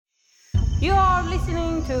You are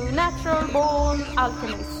listening to Natural Born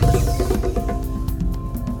Alchemist.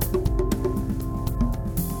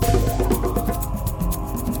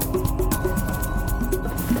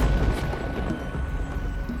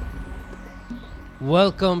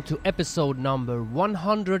 Welcome to episode number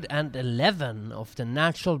 111 of the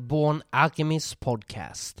Natural Born Alchemist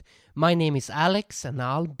podcast. My name is Alex and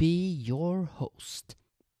I'll be your host.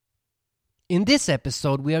 In this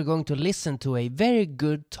episode we are going to listen to a very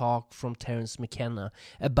good talk from Terence McKenna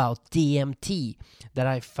about DMT that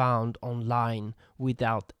I found online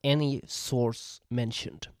without any source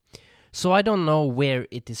mentioned. So I don't know where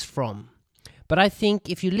it is from. But I think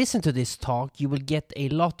if you listen to this talk, you will get a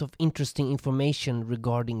lot of interesting information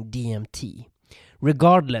regarding DMT.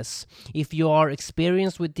 Regardless, if you are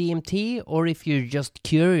experienced with DMT or if you're just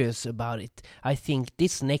curious about it, I think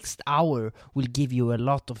this next hour will give you a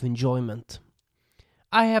lot of enjoyment.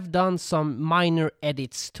 I have done some minor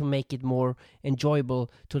edits to make it more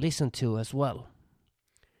enjoyable to listen to as well.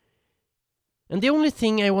 And the only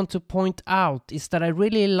thing I want to point out is that I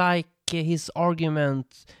really like his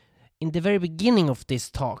argument in the very beginning of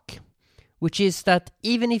this talk, which is that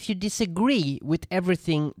even if you disagree with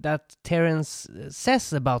everything that Terence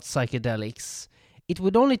says about psychedelics, it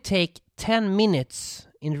would only take 10 minutes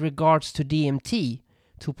in regards to DMT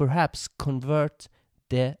to perhaps convert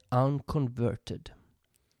the unconverted.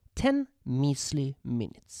 10 measly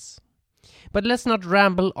minutes. But let's not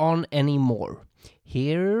ramble on anymore.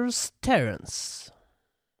 Here's Terence.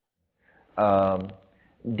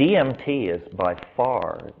 DMT is by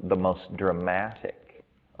far the most dramatic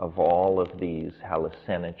of all of these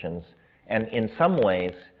hallucinogens. And in some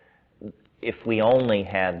ways, if we only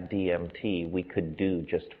had DMT, we could do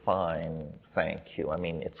just fine, thank you. I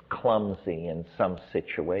mean, it's clumsy in some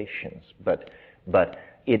situations, but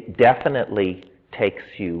it definitely takes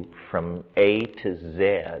you from A to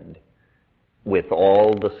Z with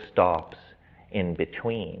all the stops in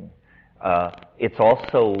between. It's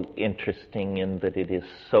also interesting in that it is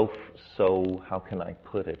so how can I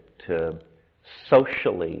put it,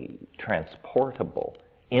 socially transportable,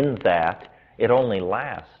 in that it only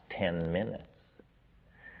lasts 10 minutes.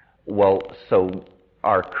 Well, so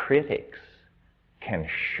our critics can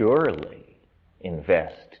surely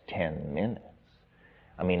invest 10 minutes.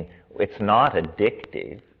 I mean, it's not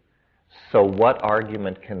addictive. So what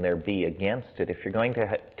argument can there be against it? If you're going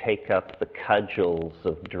to take up the cudgels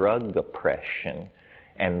of drug oppression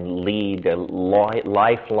and lead a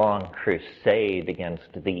lifelong crusade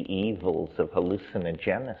against the evils of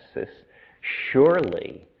hallucinogenesis,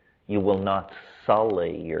 surely you will not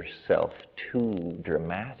sully yourself too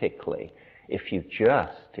dramatically if you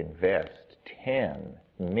just invest 10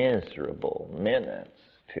 miserable minutes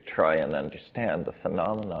to try and understand the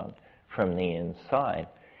phenomenon from the inside.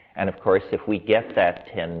 And of course, if we get that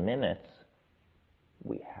 10 minutes,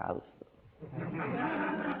 we have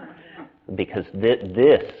them. Because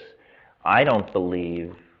this, I don't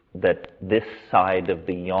believe that this side of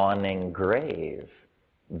the yawning grave,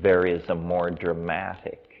 there is a more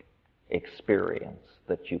dramatic experience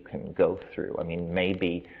that you can go through. I mean,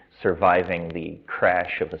 maybe surviving the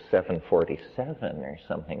crash of a 747 or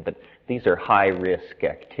something, but these are high-risk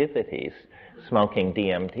activities. Smoking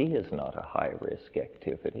DMT is not a high-risk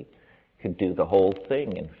activity. You could do the whole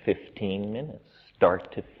thing in 15 minutes,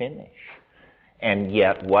 start to finish. And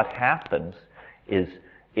yet what happens is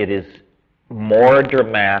it is more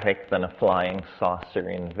dramatic than a flying saucer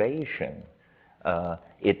invasion.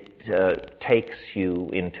 It takes you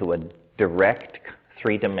into a direct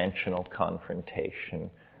three-dimensional confrontation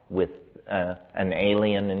with an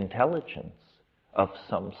alien intelligence of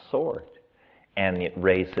some sort. And it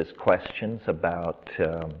raises questions about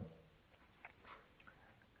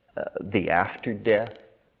the after-death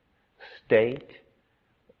state,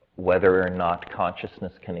 whether or not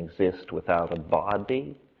consciousness can exist without a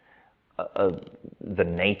body, the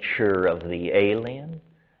nature of the alien,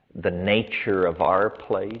 the nature of our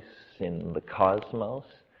place in the cosmos.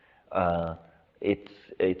 It's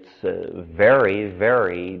very,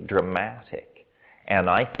 very dramatic. And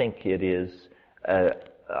I think it is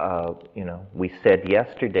we said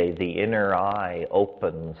yesterday the inner eye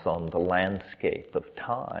opens on the landscape of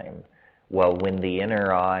time. Well, when the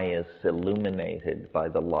inner eye is illuminated by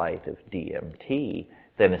the light of DMT,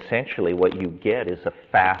 then essentially what you get is a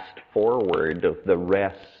fast forward of the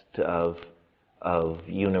rest of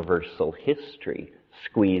universal history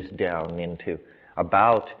squeezed down into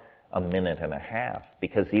about a minute and a half.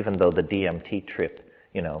 Because even though the DMT trip,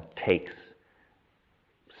 takes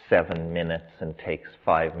 7 minutes and takes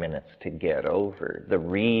 5 minutes to get over, the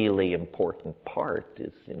really important part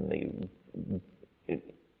is in the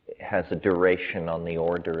has a duration on the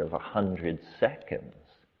order of 100 seconds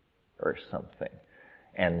or something.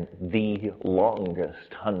 And the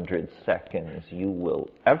longest 100 seconds you will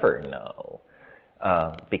ever know,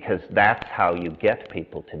 because that's how you get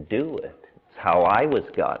people to do it. It's how I was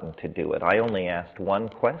gotten to do it. I only asked one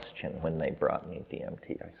question when they brought me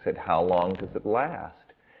DMT. I said, how long does it last?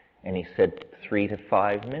 And he said, 3 to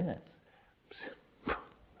 5 minutes.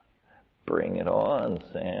 Bring it on,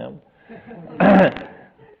 Sam.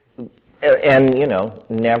 And, you know,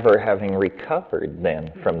 never having recovered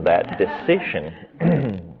then from that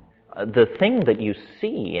decision. The thing that you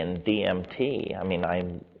see in DMT, I mean,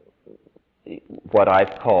 what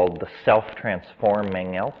I've called the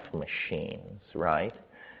self-transforming elf machines, right,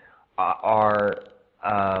 are,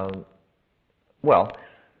 well,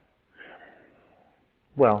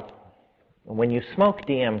 when you smoke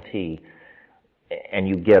DMT and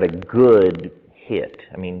you get a good hit,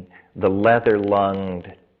 I mean, the leather-lunged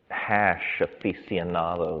hash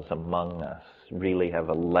aficionados among us really have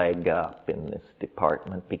a leg up in this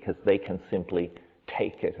department because they can simply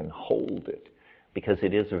take it and hold it, because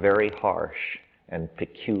it is very harsh and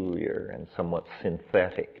peculiar and somewhat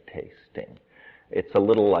synthetic tasting. It's a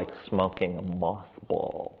little like smoking a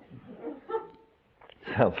mothball.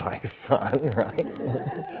 Sounds like fun, right?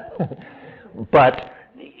 But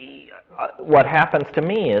what happens to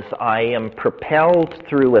me is I am propelled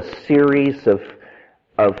through a series of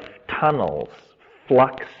tunnels,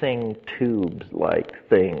 fluxing tubes-like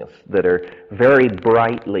things that are very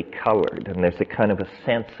brightly colored, and there's a kind of a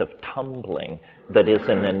sense of tumbling that is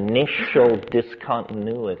an initial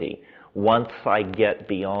discontinuity once I get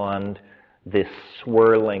beyond this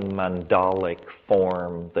swirling mandalic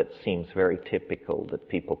form that seems very typical that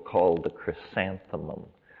people call the chrysanthemum.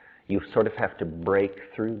 You sort of have to break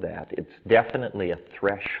through that. It's definitely a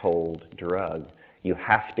threshold drug. You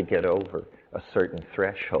have to get over a certain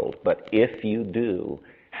threshold. But if you do,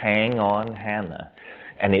 hang on, Hannah.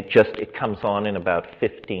 And it comes on in about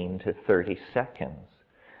 15 to 30 seconds.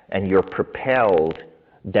 And you're propelled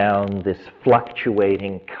down this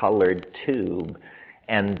fluctuating colored tube,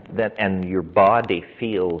 and your body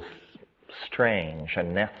feels strange,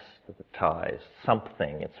 anesthetized,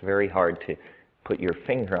 something. It's very hard to put your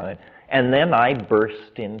finger on it. And then I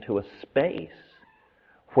burst into a space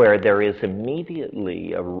where there is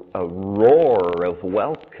immediately a roar of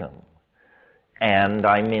welcome. And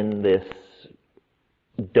I'm in this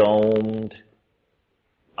domed,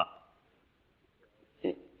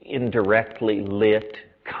 indirectly lit,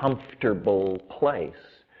 comfortable place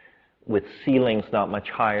with ceilings not much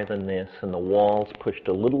higher than this and the walls pushed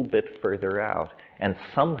a little bit further out. And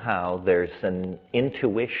somehow there's an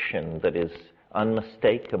intuition that is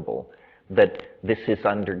unmistakable that this is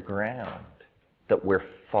underground, that we're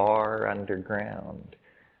far underground.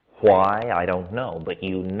 Why? I don't know, but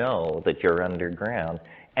you know that you're underground.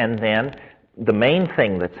 And then the main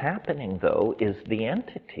thing that's happening, though, is the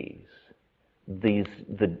entities,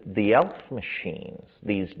 the elf machines,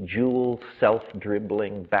 these jewel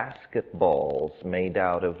self-dribbling basketballs made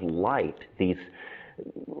out of light. They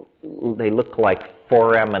look like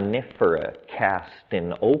foraminifera cast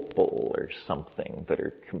in opal or something that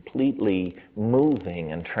are completely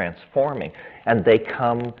moving and transforming. And they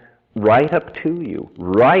come right up to you,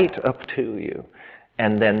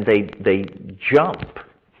 and then they jump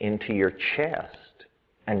into your chest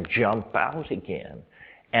and jump out again.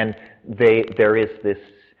 And there is this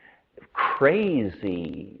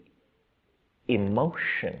crazy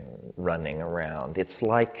emotion running around. It's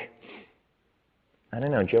like, I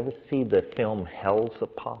don't know, did you ever see the film Hell's a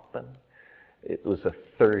Poppin'? It was a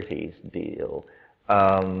 30s deal.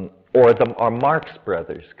 Or Marx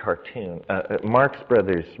Brothers cartoon, Marx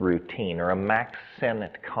Brothers routine, or a Max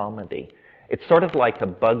Sennett comedy. It's sort of like a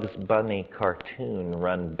Bugs Bunny cartoon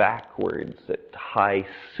run backwards at high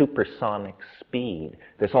supersonic speed.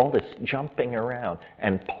 There's all this jumping around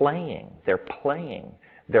and playing. They're playing.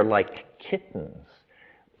 They're like kittens.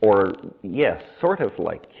 Or, yes, sort of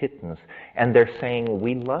like kittens. And they're saying,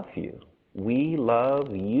 we love you. We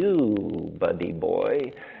love you, buddy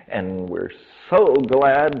boy. And we're so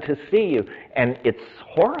glad to see you. And it's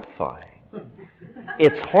horrifying.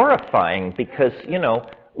 It's horrifying because, you know,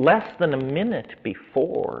 less than a minute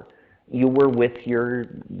before, you were with your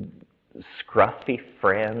scruffy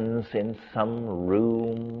friends in some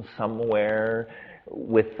room somewhere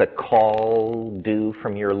with a call due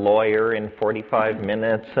from your lawyer in 45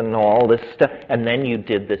 minutes and all this stuff. And then you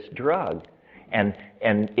did this drug. And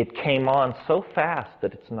it came on so fast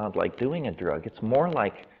that it's not like doing a drug. It's more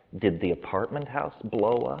like, did the apartment house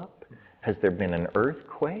blow up? Has there been an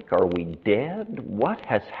earthquake? Are we dead? What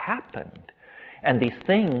has happened? And these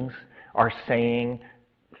things are saying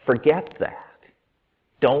forget that.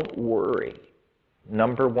 Don't worry.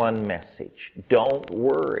 Number one message, don't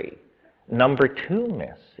worry. Number two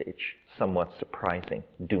message, somewhat surprising,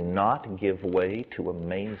 do not give way to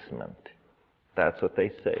amazement. That's what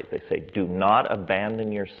they say. They say, do not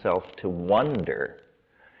abandon yourself to wonder.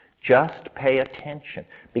 Just pay attention.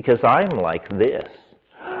 Because I'm like this.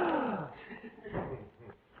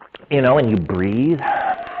 And you breathe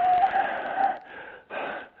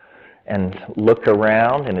and look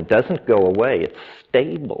around, and it doesn't go away. It's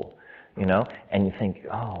stable, and you think,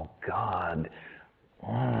 oh, God.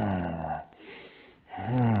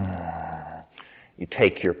 You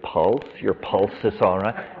take your pulse is all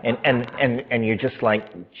right, and you're just like,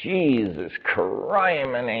 Jesus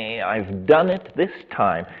criminy, I've done it this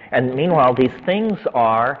time. And meanwhile, these things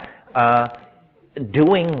are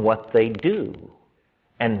doing what they do.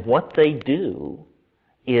 And what they do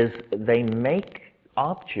is they make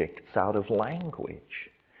objects out of language.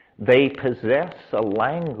 They possess a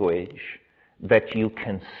language that you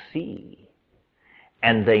can see.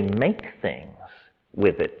 And they make things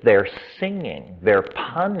with it. They're singing, they're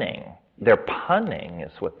punning. They're punning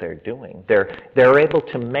is what they're doing. They're able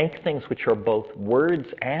to make things which are both words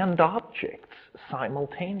and objects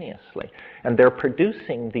simultaneously. And they're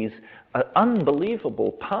producing these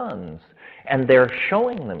unbelievable puns, and they're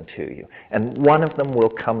showing them to you. And one of them will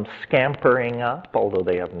come scampering up, although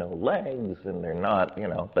they have no legs, and they're not,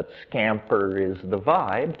 but scamper is the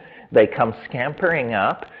vibe. They come scampering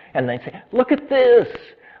up, and they say, look at this!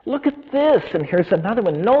 Look at this! And here's another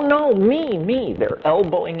one. No, me. They're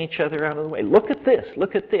elbowing each other out of the way. Look at this,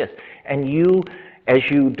 look at this. And you, as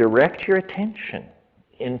you direct your attention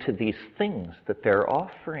into these things that they're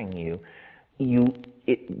offering you,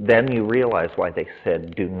 then you realize why they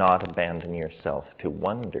said, do not abandon yourself to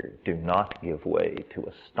wonder. Do not give way to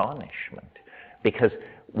astonishment. Because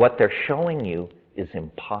what they're showing you is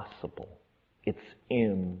impossible. It's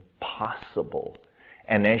impossible.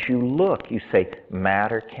 And as you look, you say,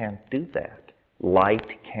 matter can't do that. Light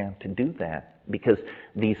can't do that. Because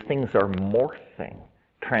these things are morphing,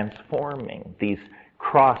 transforming. These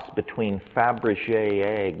cross between Fabergé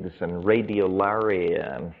eggs and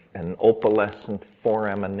radiolaria and opalescent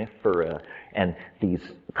foraminifera and these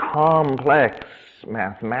complex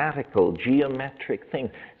mathematical, geometric things,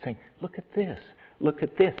 saying, look at this, look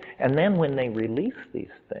at this. And then when they release these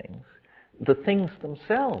things, the things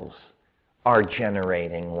themselves are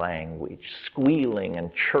generating language, squealing and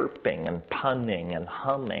chirping and punning and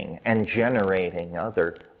humming and generating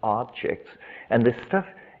other objects. And this stuff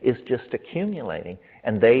is just accumulating.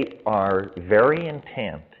 And they are very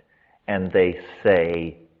intent, and they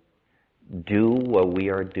say, do what we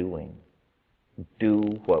are doing. Do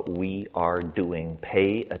what we are doing.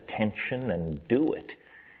 Pay attention and do it.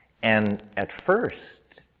 And at first,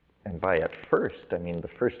 and by at first, I mean the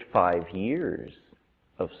first 5 years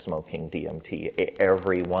of smoking DMT,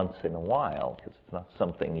 every once in a while, because it's not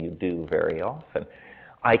something you do very often,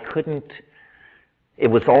 I couldn't, it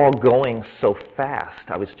was all going so fast.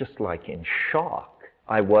 I was just like in shock.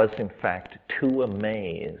 I was, in fact, too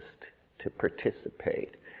amazed to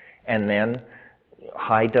participate. And then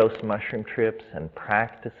high-dose mushroom trips and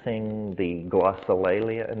practicing the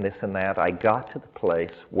glossolalia and this and that, I got to the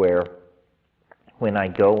place where when I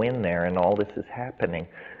go in there and all this is happening,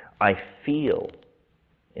 I feel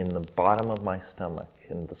in the bottom of my stomach,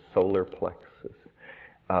 in the solar plexus,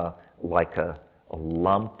 like a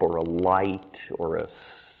lump or a light or a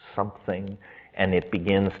something, and it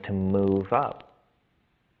begins to move up.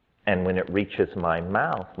 And when it reaches my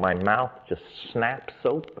mouth just snaps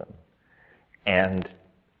open. And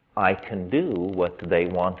I can do what they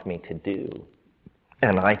want me to do.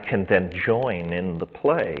 And I can then join in the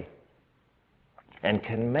play and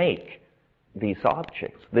can make these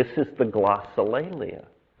objects. This is the glossolalia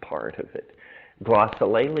part of it.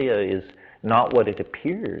 Glossolalia is not what it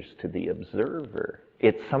appears to the observer.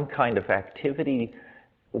 It's some kind of activity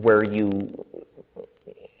where you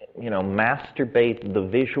masturbate the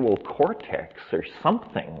visual cortex or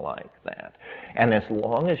something like that. And as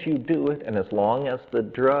long as you do it, and as long as the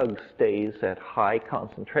drug stays at high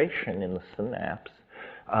concentration in the synapse,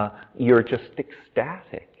 you're just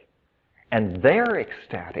ecstatic. And they're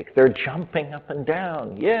ecstatic. They're jumping up and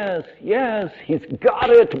down. Yes, he's got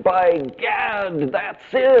it, by gad,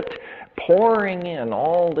 that's it. Pouring in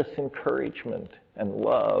all this encouragement and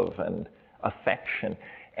love and affection.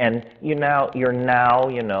 And you're now,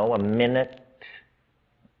 a minute,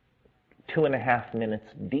 2.5 minutes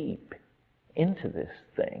deep into this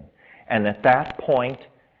thing. And at that point,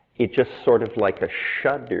 it just sort of like a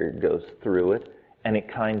shudder goes through it, and it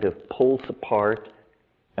kind of pulls apart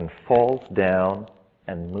and falls down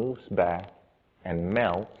and moves back and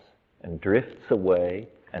melts and drifts away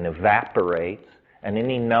and evaporates and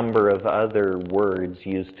any number of other words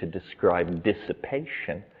used to describe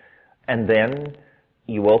dissipation. And then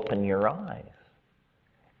you open your eyes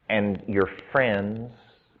and your friends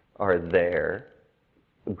are there.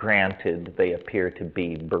 Granted, they appear to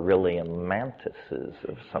be beryllium mantises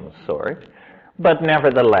of some sort, but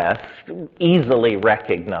nevertheless easily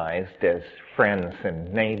recognized as friends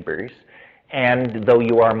and neighbors. And though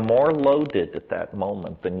you are more loaded at that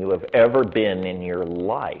moment than you have ever been in your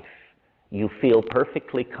life, you feel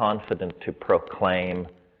perfectly confident to proclaim,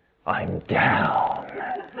 "I'm down."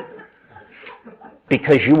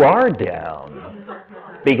 Because you are down.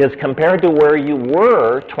 Because compared to where you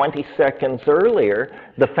were 20 seconds earlier,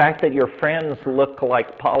 the fact that your friends look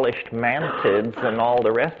like polished mantids and all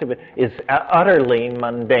the rest of it is utterly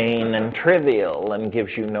mundane and trivial and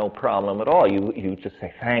gives you no problem at all. You just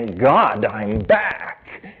say, "Thank God I'm back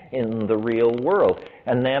in the real world."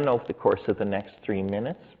 And then over the course of the next 3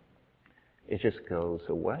 minutes, it just goes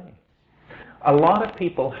away. A lot of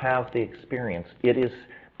people have the experience. It is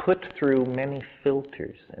put through many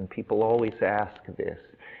filters, and people always ask this.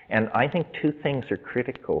 And I think two things are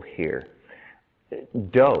critical here.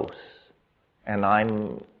 Dose, and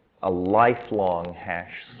I'm a lifelong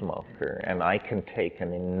hash smoker, and I can take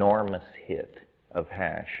an enormous hit of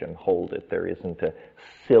hash and hold it. There isn't a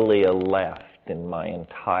cilia left in my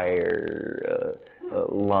entire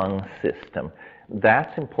lung system.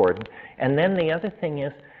 That's important. And then the other thing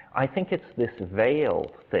is, I think it's this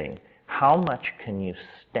veil thing. How much can you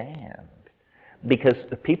stand? Because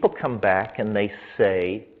people come back and they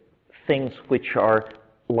say things which are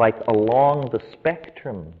like along the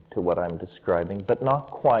spectrum to what I'm describing, but not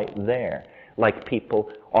quite there. Like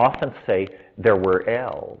people often say there were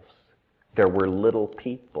elves, there were little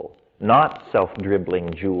people, not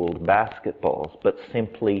self-dribbling jeweled basketballs, but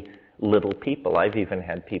simply little people. I've even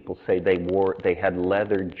had people say they had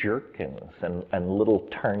leather jerkins and little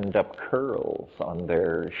turned up curls on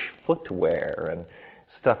their footwear and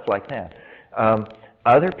stuff like that.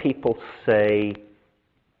 Other people say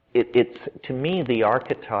it's to me the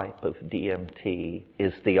archetype of DMT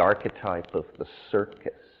is the archetype of the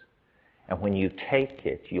circus. And when you take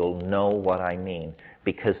it, you'll know what I mean.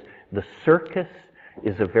 Because the circus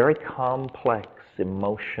is a very complex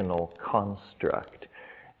emotional construct.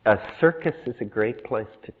 A circus is a great place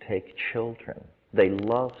to take children. They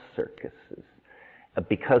love circuses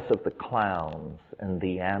because of the clowns and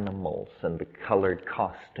the animals and the colored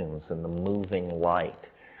costumes and the moving light.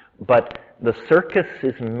 But the circus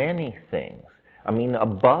is many things. I mean,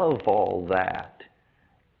 above all that,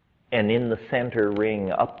 and in the center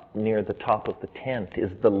ring up near the top of the tent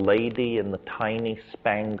is the lady in the tiny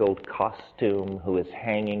spangled costume who is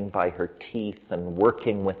hanging by her teeth and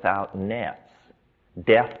working without nets.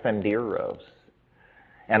 Death and Eros.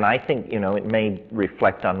 And I think, it may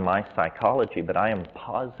reflect on my psychology, but I am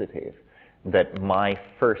positive that my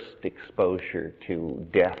first exposure to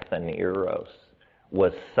death and Eros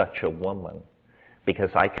was such a woman.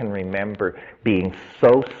 Because I can remember being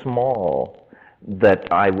so small that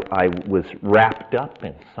I was wrapped up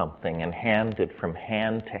in something and handed from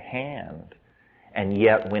hand to hand. And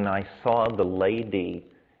yet when I saw the lady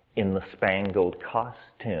in the spangled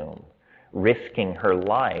costume risking her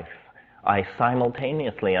life, I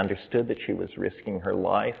simultaneously understood that she was risking her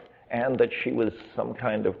life and that she was some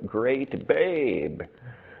kind of great babe.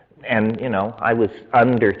 And, I was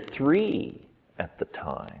under 3 at the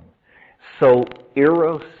time. So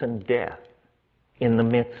Eros and death in the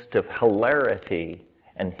midst of hilarity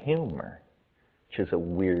and humor, which is a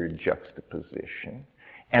weird juxtaposition.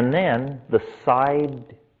 And then the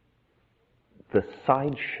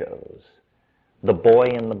sideshows, the boy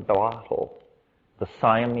in the bottle, the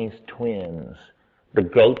Siamese twins, the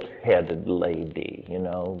goat-headed lady,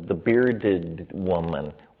 the bearded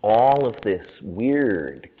woman, all of this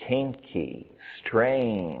weird, kinky,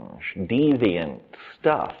 strange, deviant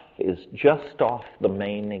stuff is just off the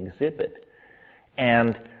main exhibit.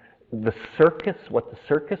 And the circus, what the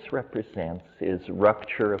circus represents is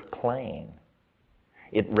rupture of plane.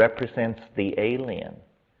 It represents the alien.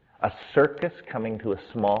 A circus coming to a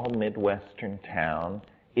small Midwestern town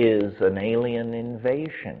is an alien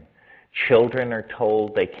invasion. Children are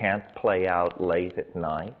told they can't play out late at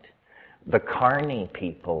night. The carny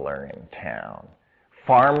people are in town.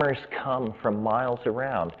 Farmers come from miles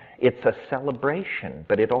around. It's a celebration,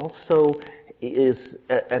 but it also is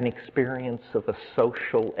an experience of a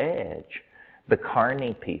social edge. The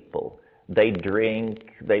carny people, they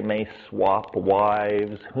drink, they may swap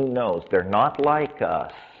wives, who knows? They're not like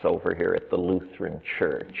us over here at the Lutheran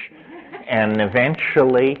Church. And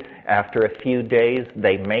eventually, after a few days,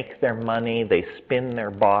 they make their money, they spin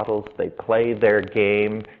their bottles, they play their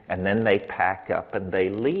game, and then they pack up and they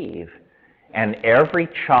leave. And every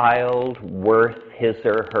child worth his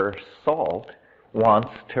or her salt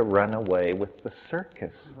wants to run away with the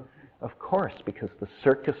circus. Of course, because the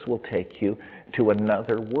circus will take you to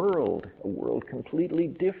another world, a world completely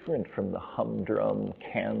different from the humdrum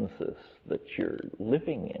Kansas that you're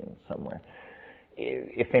living in somewhere.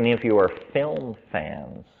 If any of you are film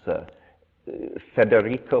fans,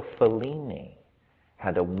 Federico Fellini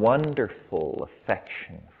had a wonderful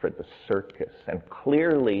affection for the circus and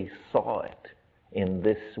clearly saw it in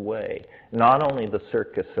this way. Not only the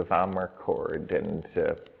circus of Amarcord,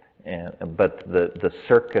 but the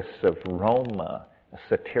circus of Roma,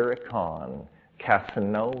 Satyricon,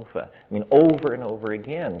 Casanova. I mean, over and over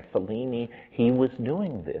again, Fellini, he was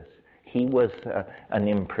doing this. He was an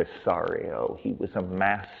impresario. He was a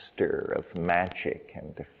master of magic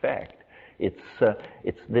and effect.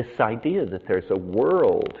 It's this idea that there's a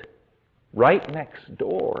world right next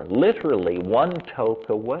door, literally one toke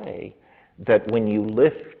away, that when you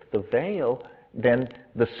lift the veil, then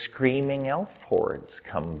the screaming elf hordes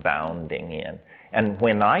come bounding in. And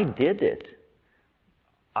when I did it,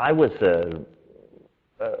 I was a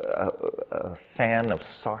fan of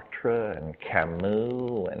Sartre and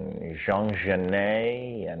Camus and Jean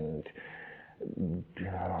Genet and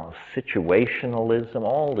situationalism,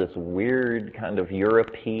 all this weird kind of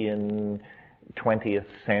European 20th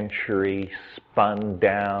century spun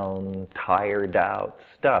down, tired out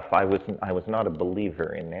stuff. I was not a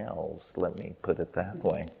believer in elves, let me put it that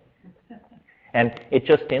way. And it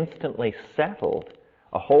just instantly settled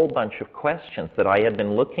a whole bunch of questions that I had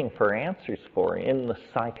been looking for answers for in the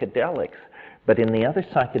psychedelics. But in the other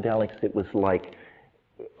psychedelics, it was like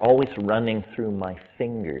always running through my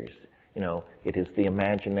fingers. You know, it is the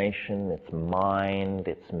imagination, it's mind,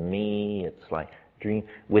 it's me, it's like dream.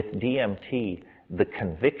 With DMT, the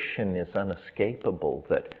conviction is unescapable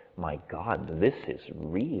that, my God, this is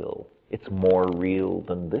real. It's more real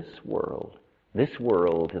than this world. This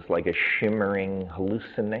world is like a shimmering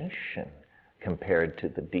hallucination compared to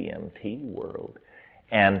the DMT world.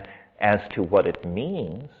 And as to what it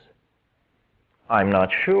means, I'm not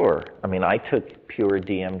sure. I mean, I took pure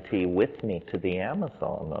DMT with me to the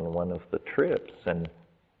Amazon on one of the trips and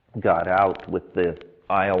got out with the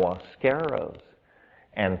ayahuasqueros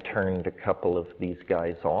and turned a couple of these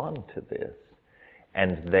guys on to this.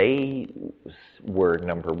 And they were,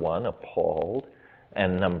 number one, appalled,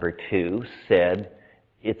 and number two, said,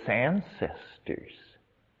 it's ancestors.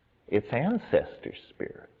 It's ancestor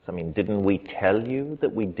spirits. I mean, didn't we tell you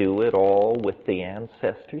that we do it all with the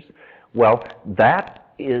ancestors? Well,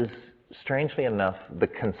 that is, strangely enough, the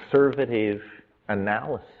conservative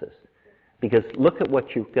analysis. Because look at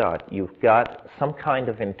what you've got. You've got some kind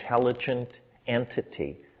of intelligent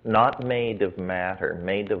entity, not made of matter,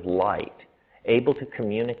 made of light, able to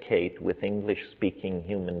communicate with English-speaking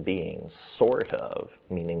human beings, sort of,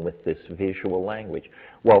 meaning with this visual language.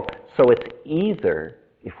 Well, so it's either,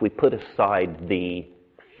 if we put aside the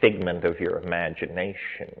figment of your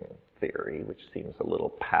imagination theory, which seems a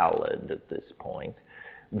little pallid at this point,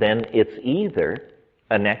 then it's either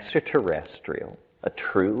an extraterrestrial, a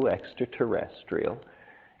true extraterrestrial,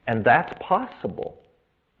 and that's possible.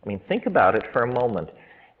 I mean, think about it for a moment.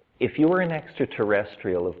 If you were an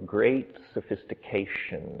extraterrestrial of great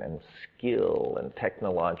sophistication and skill and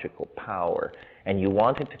technological power, and you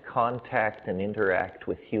wanted to contact and interact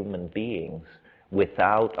with human beings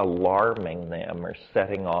without alarming them or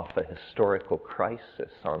setting off a historical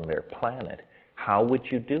crisis on their planet, how would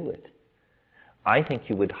you do it? I think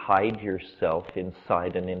you would hide yourself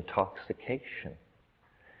inside an intoxication.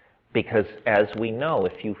 Because as we know,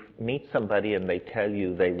 if you meet somebody and they tell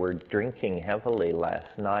you they were drinking heavily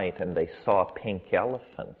last night and they saw pink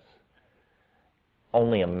elephants,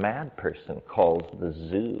 only a mad person calls the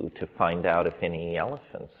zoo to find out if any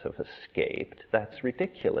elephants have escaped. That's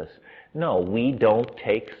ridiculous. No, we don't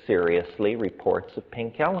take seriously reports of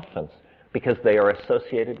pink elephants because they are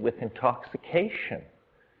associated with intoxication.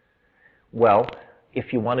 Well,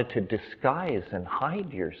 if you wanted to disguise and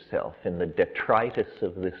hide yourself in the detritus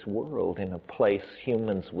of this world in a place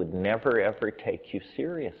humans would never ever take you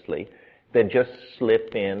seriously, then just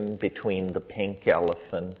slip in between the pink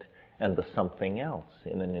elephant and the something else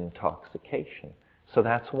in an intoxication. So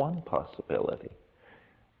that's one possibility.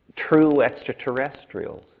 True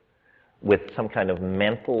extraterrestrials with some kind of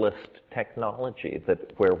mentalist technology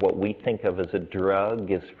that where what we think of as a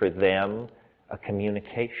drug is for them a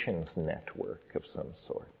communications network of some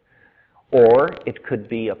sort. Or it could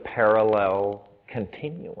be a parallel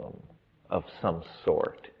continuum of some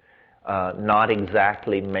sort. not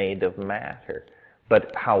exactly made of matter.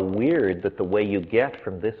 But how weird that the way you get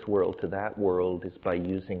from this world to that world is by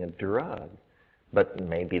using a drug. But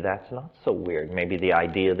maybe that's not so weird. Maybe the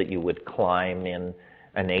idea that you would climb in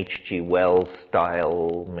an H.G.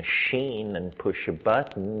 Wells-style machine and push a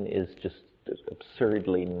button is just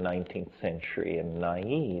absurdly 19th century and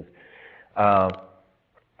naive.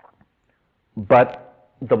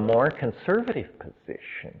 But the more conservative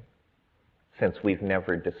position, since we've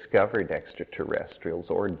never discovered extraterrestrials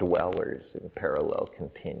or dwellers in parallel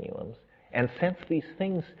continuums, and since these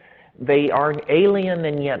things, they are alien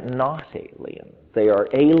and yet not alien. They are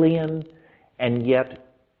alien, and yet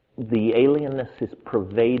the alienness is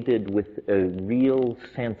pervaded with a real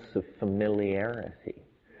sense of familiarity.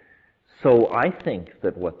 So I think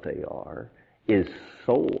that what they are is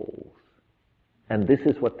souls. And this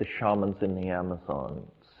is what the shamans in the Amazon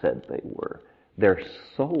said they were. They're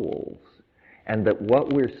souls. And that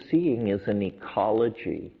what we're seeing is an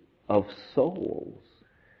ecology of souls.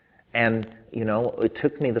 And, you know, it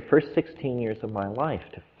took me the first 16 years of my life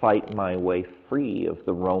to fight my way free of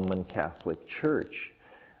the Roman Catholic Church.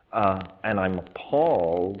 And I'm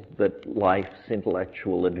appalled that life's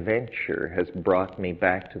intellectual adventure has brought me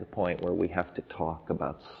back to the point where we have to talk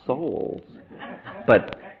about souls.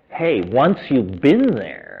 But, hey, once you've been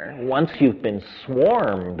there, once you've been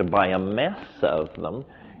swarmed by a mess of them,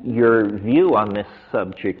 your view on this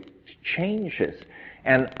subject changes.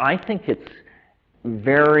 And I think it's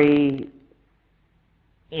very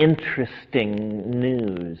interesting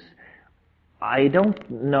news. I don't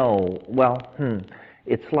know,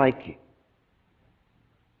 it's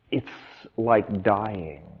like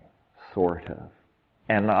dying, sort of.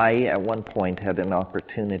 And I, at one point, had an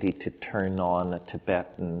opportunity to turn on a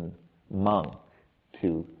Tibetan monk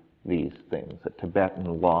to these things, a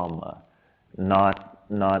Tibetan lama, not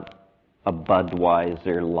a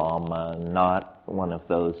Budweiser lama, not one of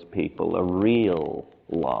those people, a real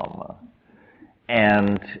lama.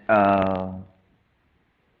 And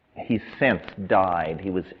he's since died. He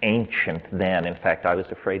was ancient then. In fact, I was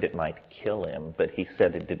afraid it might kill him, but he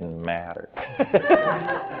said it didn't matter.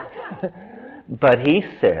 But he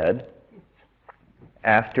said,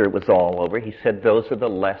 after it was all over, he said, those are the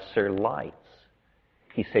lesser lights.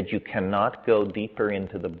 He said, you cannot go deeper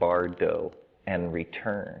into the bardo and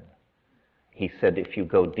return. He said, if you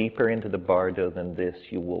go deeper into the bardo than this,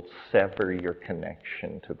 you will sever your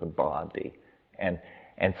connection to the body. And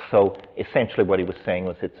so essentially what he was saying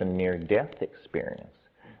was it's a near-death experience.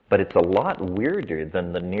 But it's a lot weirder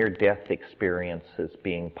than the near-death experiences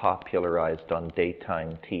being popularized on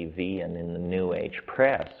daytime TV and in the New Age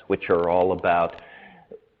press, which are all about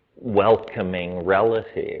welcoming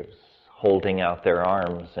relatives, holding out their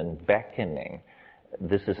arms and beckoning.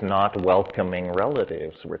 This is not welcoming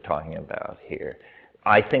relatives we're talking about here.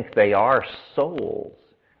 I think they are souls,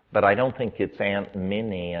 but I don't think it's Aunt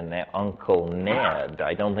Minnie and Uncle Ned.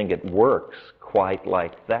 I don't think it works quite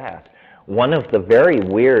like that. One of the very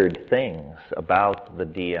weird things about the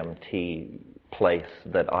DMT place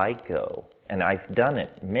that I go, and I've done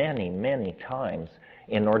it many, many times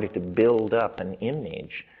in order to build up an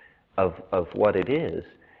image of what it is,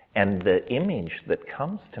 and the image that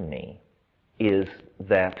comes to me is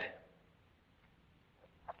that,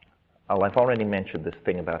 I've already mentioned this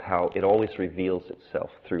thing about how it always reveals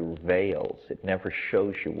itself through veils. It never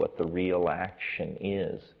shows you what the real action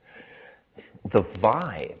is. The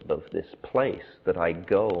vibe of this place that I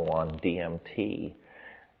go on DMT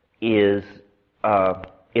is,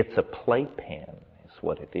 it's a playpen, is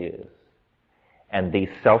what it is. And these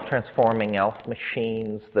self-transforming elf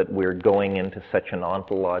machines that we're going into such an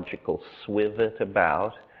ontological swivet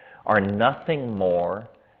about are nothing more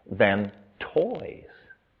than toys,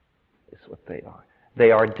 is what they are.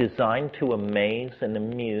 They are designed to amaze and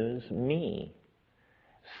amuse me.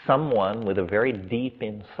 Someone with a very deep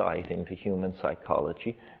insight into human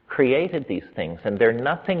psychology created these things, and they're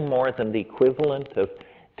nothing more than the equivalent of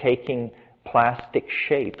taking plastic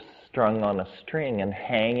shapes strung on a string and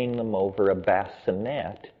hanging them over a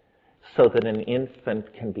bassinet so that an infant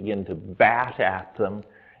can begin to bat at them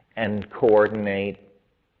and coordinate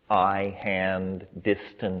eye, hand,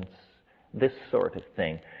 distance, this sort of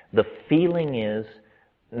thing. The feeling is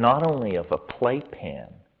not only of a playpen,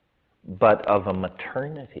 but of a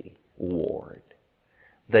maternity ward,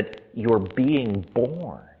 that you're being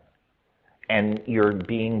born. And you're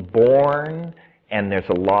being born, and there's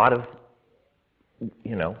a lot of,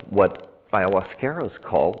 what ayahuasqueros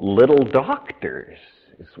call little doctors,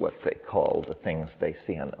 is what they call the things they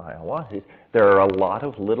see on ayahuasca. There are a lot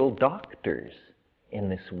of little doctors in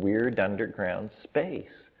this weird underground space,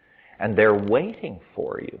 and they're waiting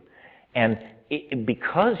for you. And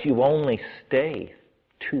because you only stay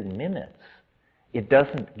 2 minutes, it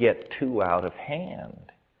doesn't get too out of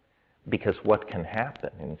hand. Because what can happen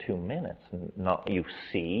in 2 minutes? You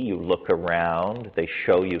see, you look around, they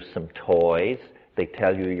show you some toys, they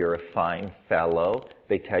tell you you're a fine fellow,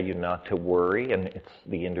 they tell you not to worry, and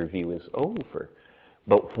the interview is over.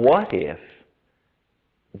 But what if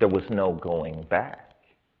there was no going back?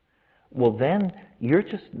 Well, then you're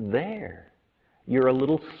just there. You're a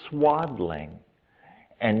little swaddling,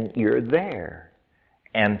 and you're there.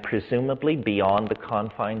 And presumably beyond the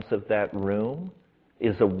confines of that room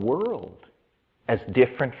is a world as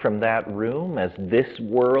different from that room as this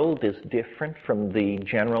world is different from the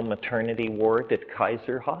general maternity ward at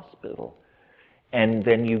Kaiser Hospital. And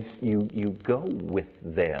then you go with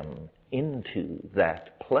them into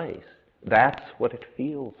that place. That's what it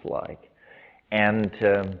feels like. And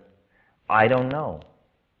I don't know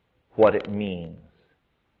what it means.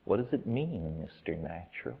 What does it mean, Mr.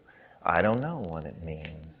 Natural? I don't know what it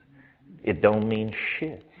means. It don't mean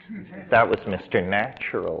shit. That was Mr.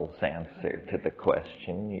 Natural's answer to the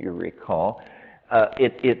question, you recall.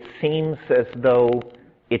 It seems as though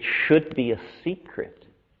it should be a secret.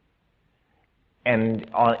 And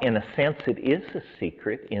in a sense, it is a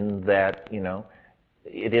secret in that,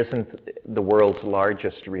 it isn't the world's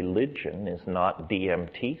largest religion is not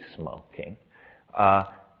DMT smoking. I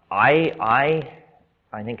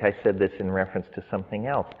think I said this in reference to something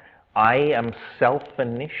else. I am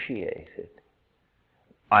self-initiated.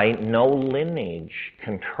 No lineage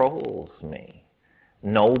controls me.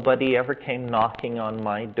 Nobody ever came knocking on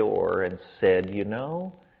my door and said,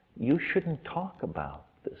 you shouldn't talk about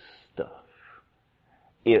this stuff.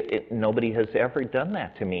 Nobody has ever done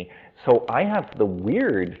that to me. So I have the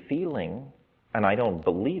weird feeling, and I don't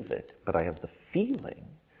believe it, but I have the feeling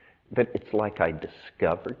that it's like I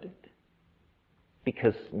discovered it.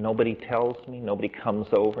 Because nobody tells me, nobody comes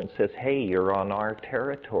over and says, hey, you're on our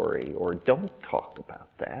territory, or don't talk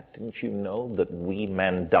about that. Didn't you know that we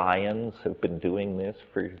Mandayans have been doing this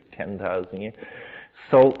for 10,000 years?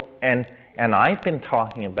 So, and I've been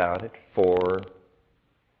talking about it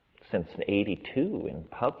since 82 in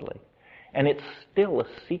public, and it's still a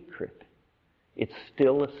secret. It's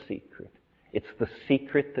still a secret. It's the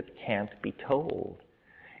secret that can't be told.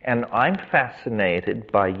 And I'm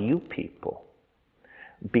fascinated by you people,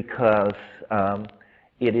 because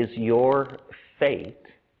it is your fate,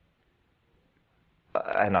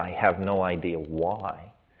 and I have no idea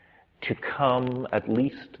why, to come at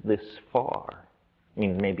least this far. I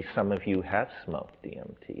mean, maybe some of you have smoked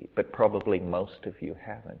DMT, but probably most of you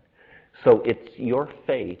haven't. So it's your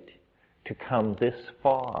fate to come this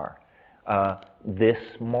far this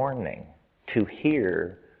morning to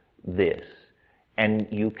hear this. And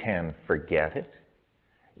you can forget it.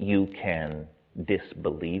 You can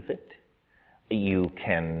disbelieve it. You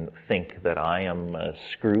can think that I am a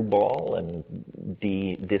screwball and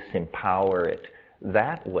disempower it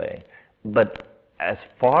that way. But as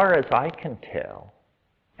far as I can tell,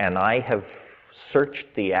 and I have searched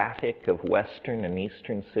the attic of Western and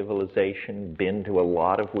Eastern civilization, been to a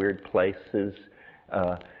lot of weird places,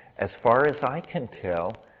 as far as I can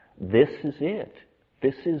tell, this is it.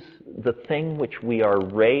 This is the thing which we are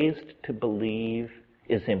raised to believe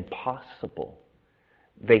is impossible.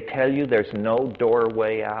 They tell you there's no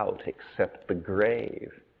doorway out except the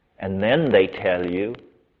grave. And then they tell you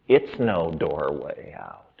it's no doorway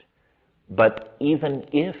out. But even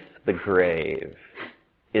if the grave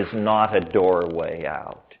is not a doorway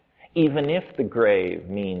out, even if the grave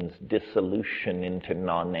means dissolution into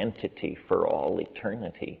nonentity for all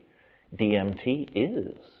eternity, DMT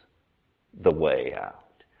is the way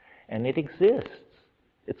out. And it exists.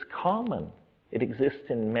 It's common. It exists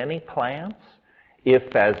in many plants.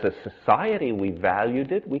 If, as a society, we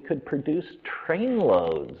valued it, we could produce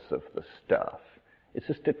trainloads of the stuff. It's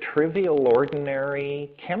just a trivial,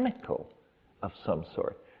 ordinary chemical of some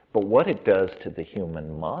sort. But what it does to the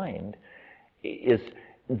human mind is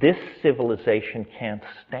this civilization can't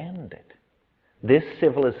stand it. This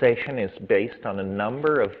civilization is based on a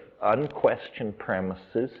number of unquestioned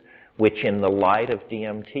premises which in the light of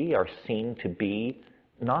DMT are seen to be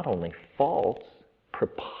not only false,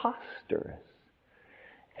 preposterous.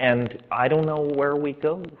 And I don't know where we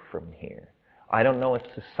go from here. I don't know if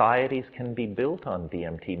societies can be built on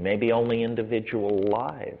DMT. Maybe only individual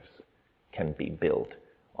lives can be built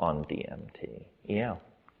on DMT. Yeah.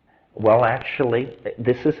 Well, actually,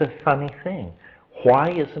 this is a funny thing.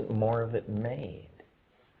 Why isn't more of it made?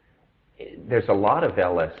 There's a lot of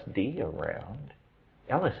LSD around.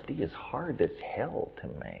 LSD is hard as hell to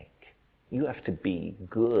make. You have to be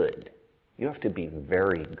good. You have to be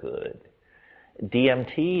very good.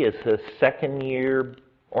 DMT is a second-year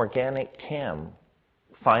organic chem,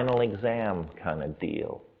 final exam kind of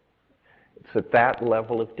deal. It's at that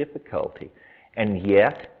level of difficulty. And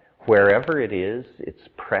yet, wherever it is, it's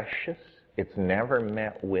precious. It's never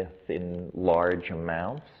met with in large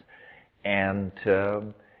amounts. And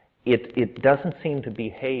it doesn't seem to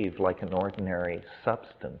behave like an ordinary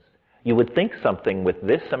substance. You would think something with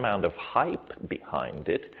this amount of hype behind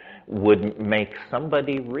it would make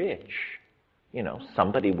somebody rich. You know,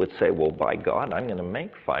 somebody would say, well, by God, I'm going to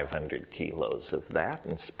make 500 kilos of that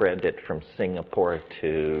and spread it from Singapore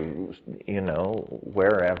to, you know,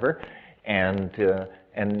 wherever, and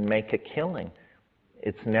make a killing.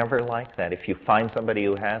 It's never like that. If you find somebody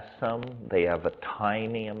who has some, they have a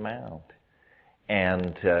tiny amount.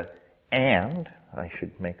 And I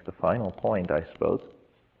should make the final point, I suppose.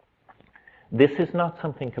 This is not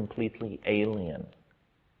something completely alien.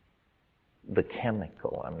 The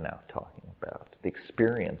chemical I'm now talking about. The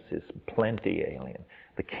experience is plenty alien.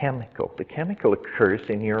 The chemical occurs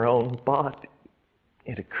in your own body.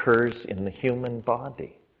 It occurs in the human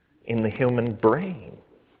body, in the human brain.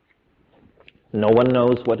 No one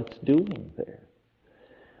knows what it's doing there.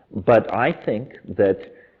 But I think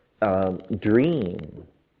that dream,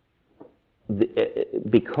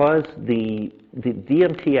 because the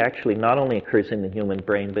DMT actually not only occurs in the human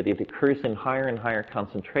brain, but it occurs in higher and higher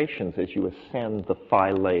concentrations as you ascend the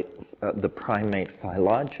primate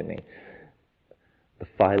phylogeny.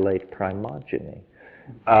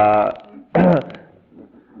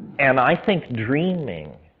 And I think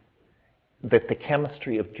dreaming, that the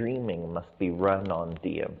chemistry of dreaming must be run on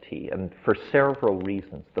DMT, and for several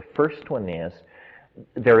reasons. The first one is,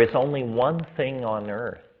 there is only one thing on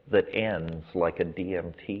earth that ends like a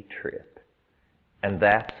DMT trip, and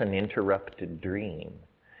that's an interrupted dream.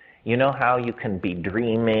 You know how you can be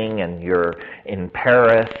dreaming and you're in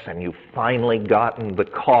Paris and you've finally gotten the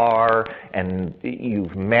car and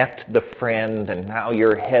you've met the friend and now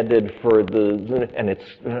you're headed for and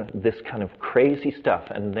it's this kind of crazy stuff.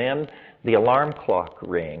 And then the alarm clock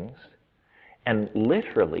rings and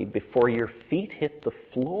literally before your feet hit the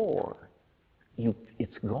floor,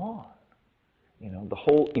 it's gone. You know,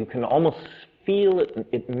 you can almost feel it,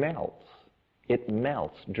 it melts. It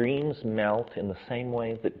melts. Dreams melt in the same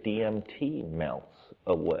way that DMT melts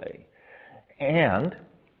away. And,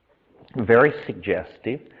 very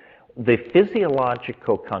suggestive, the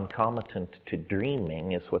physiological concomitant to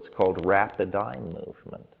dreaming is what's called rapid eye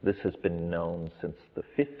movement. This has been known since the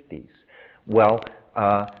 50s. Well,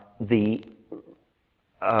 the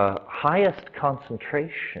highest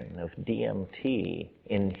concentration of DMT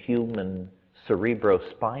in human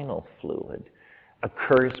cerebrospinal fluid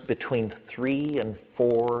occurs between 3 and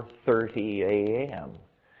 4:30 a.m.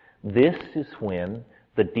 This is when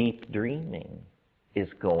the deep dreaming is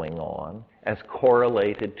going on as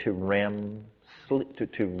correlated to REM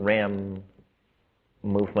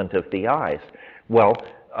movement of the eyes. Well,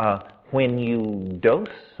 when you dose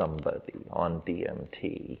somebody on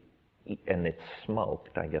DMT, and it's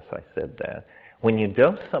smoked, I guess I said that, when you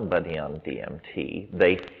dose somebody on DMT,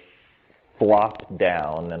 they flop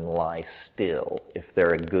down and lie still if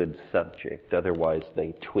they're a good subject. Otherwise,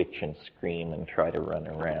 they twitch and scream and try to run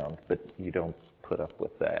around. But you don't put up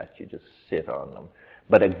with that. You just sit on them.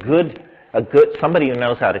 But somebody who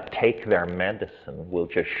knows how to take their medicine will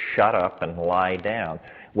just shut up and lie down.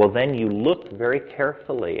 Well, then you look very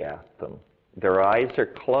carefully at them. Their eyes are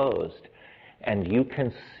closed, and you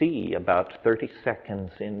can see about 30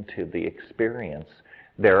 seconds into the experience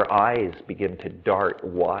their eyes begin to dart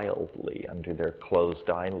wildly under their closed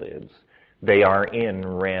eyelids. They are in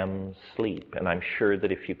REM sleep, and I'm sure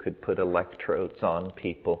that if you could put electrodes on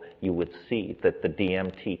people, you would see that the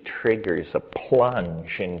DMT triggers a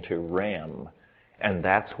plunge into REM, and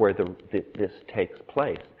that's where this takes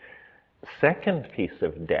place. Second piece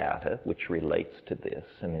of data which relates to this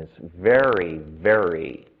and is very,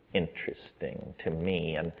 very interesting to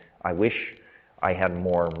me, and I wish I had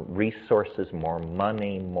more resources, more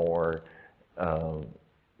money, more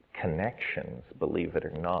connections, believe it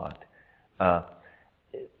or not,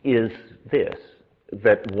 is this,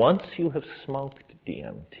 that once you have smoked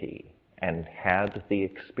DMT and had the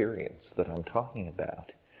experience that I'm talking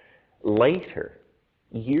about, later,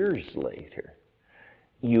 years later,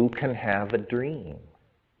 you can have a dream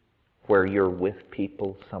where you're with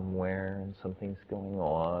people somewhere and something's going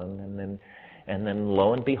on, and then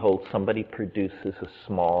lo and behold, somebody produces a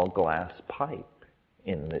small glass pipe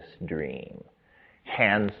in this dream,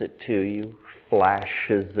 hands it to you,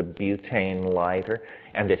 flashes a butane lighter,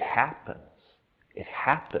 and it happens. It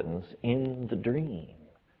happens in the dream.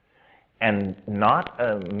 and not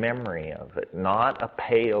a memory of it, not a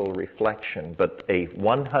pale reflection, but a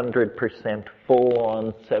 100%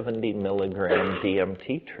 full-on 70 milligram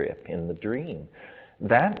DMT trip in the dream.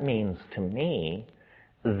 That means to me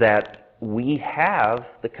that we have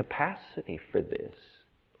the capacity for this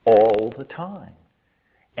all the time.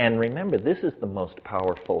 And remember, this is the most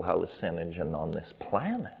powerful hallucinogen on this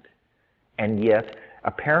planet. And yet,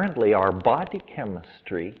 apparently, our body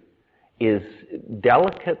chemistry is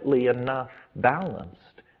delicately enough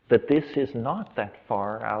balanced that this is not that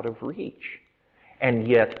far out of reach. And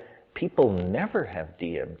yet, people never have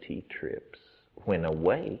DMT trips when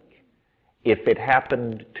awake. If it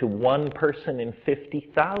happened to one person in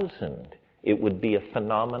 50,000, it would be a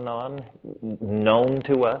phenomenon known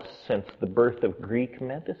to us since the birth of Greek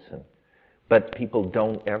medicine. But people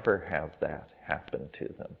don't ever have that happen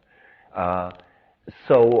to them.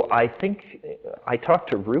 So I think, I talked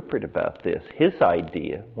to Rupert about this. His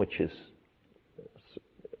idea, which is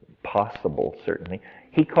possible certainly,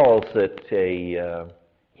 he calls it a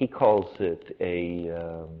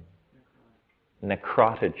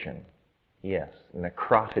necrotogen. Yes,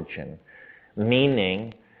 necrotogen,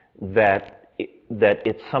 meaning that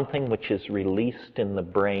it's something which is released in the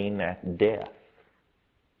brain at death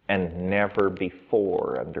and never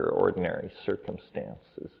before under ordinary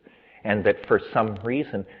circumstances. And that for some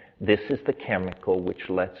reason, this is the chemical which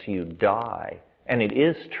lets you die. And it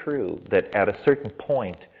is true that at a certain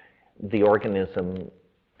point, the organism,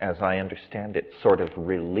 as I understand it, sort of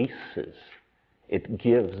releases. It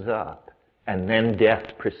gives up. And then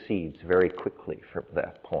death proceeds very quickly from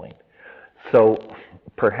that point. So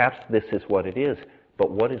perhaps this is what it is, but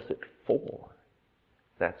what is it for?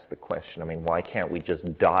 That's the question. I mean, why can't we just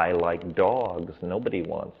die like dogs? Nobody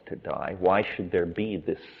wants to die. Why should there be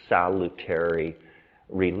this salutary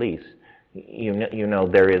release? You know,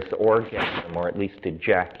 there is orgasm, or at least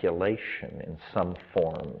ejaculation, in some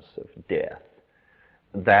forms of death.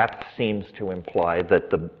 That seems to imply that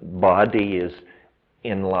the body is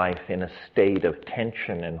in life in a state of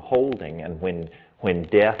tension and holding, and when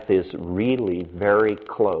death is really very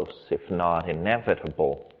close, if not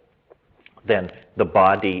inevitable, then the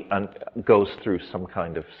body goes through some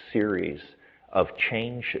kind of series of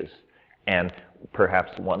changes. And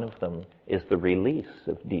perhaps one of them is the release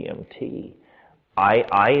of DMT.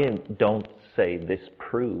 I don't say this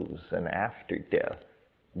proves an after-death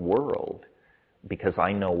world, because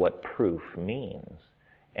I know what proof means.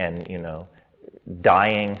 And, you know,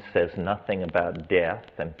 dying says nothing about death,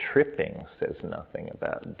 and tripping says nothing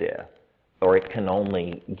about death. Or it can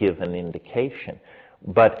only give an indication.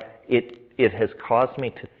 But it has caused me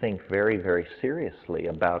to think very, very seriously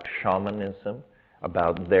about shamanism,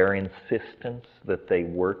 about their insistence that they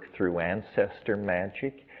work through ancestor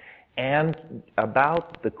magic, and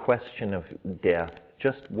about the question of death.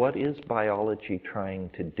 Just what is biology trying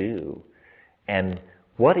to do? And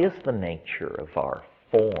what is the nature of our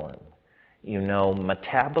form? You know,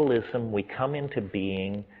 metabolism, we come into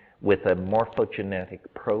being with a morphogenetic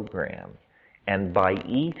program. And by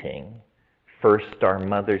eating, first our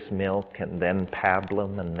mother's milk, and then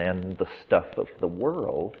pablum, and then the stuff of the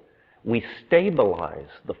world, we stabilize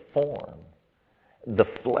the form.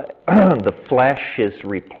 The flesh is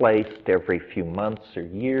replaced every few months or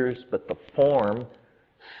years, but the form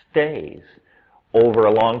stays. Over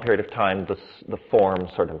a long period of time, the form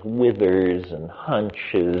sort of withers and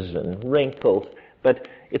hunches and wrinkles, but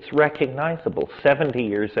it's recognizable. 70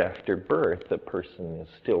 years after birth, a person is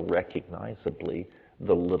still recognizably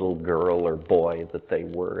the little girl or boy that they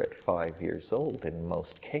were at 5 years old in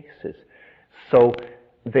most cases. So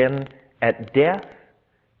then at death,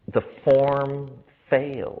 the form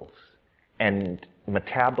fails and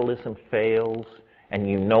metabolism fails, and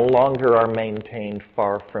you no longer are maintained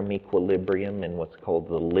far from equilibrium in what's called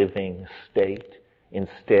the living state.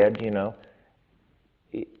 Instead, you know,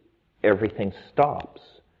 everything stops.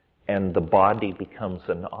 And the body becomes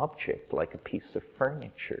an object, like a piece of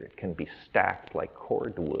furniture. It can be stacked like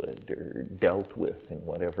cordwood or dealt with in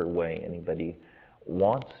whatever way anybody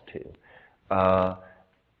wants to.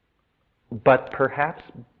 But perhaps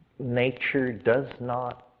nature does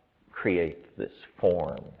not create this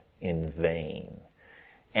form in vain.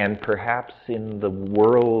 And perhaps in the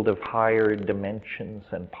world of higher dimensions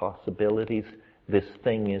and possibilities, this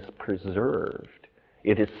thing is preserved.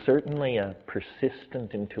 It is certainly a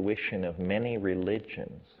persistent intuition of many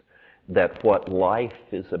religions that what life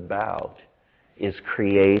is about is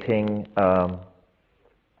creating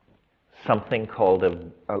something called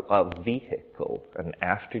a vehicle, an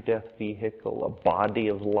after-death vehicle, a body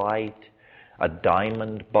of light, a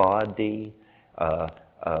diamond body,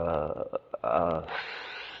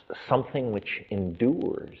 something which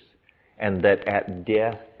endures. and that at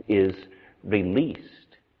death is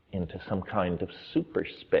released into some kind of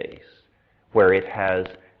superspace where it has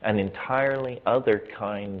an entirely other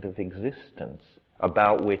kind of existence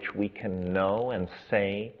about which we can know and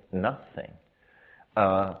say nothing.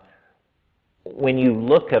 When you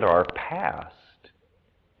look at our past,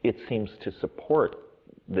 it seems to support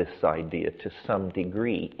this idea to some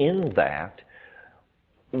degree, in that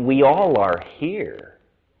we all are here,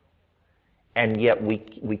 and yet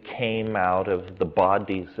we came out of the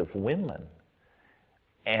bodies of women,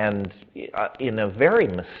 and in a very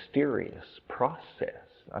mysterious process.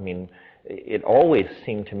 I mean, it always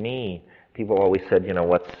seemed to me, people always said,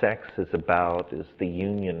 what sex is about is the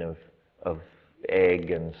union of egg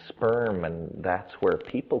and sperm, and that's where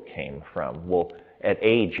people came from. Well, at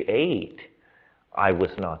age 8, I was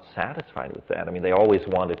not satisfied with that. I mean, they always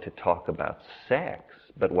wanted to talk about sex,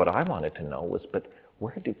 but what I wanted to know was, but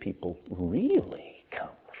where do people really come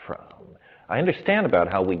from? I understand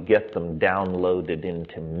about how we get them downloaded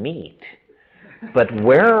into meat, but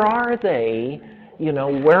where are they?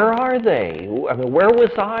 Where are they? I mean, where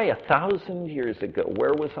was I 1,000 years ago?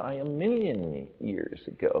 Where was I 1,000,000 years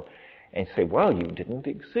ago? And you say, well, you didn't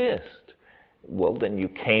exist. Well, then you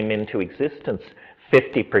came into existence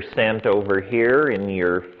 50% over here in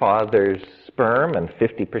your father's sperm and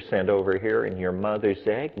 50% over here in your mother's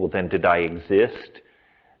egg. Well, then did I exist?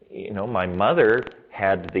 My mother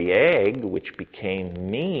had the egg, which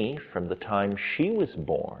became me from the time she was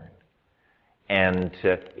born. And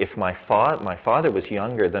if my father was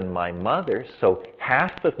younger than my mother, so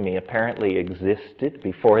half of me apparently existed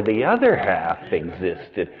before the other half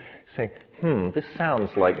existed. Saying, this sounds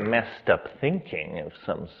like messed up thinking of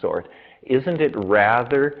some sort. Isn't it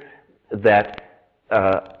rather that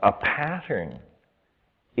a pattern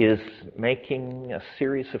is making a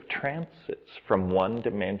series of transits from one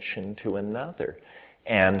dimension to another?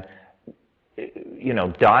 And,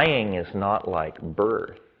 dying is not like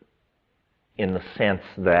birth in the sense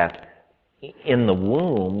that in the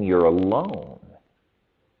womb you're alone.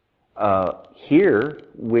 Here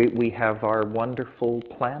we have our wonderful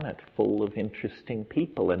planet full of interesting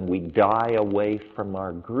people, and we die away from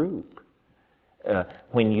our group.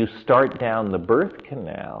 When you start down the birth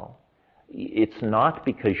canal, it's not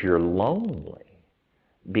because you're lonely,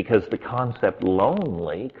 because the concept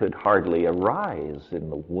lonely could hardly arise in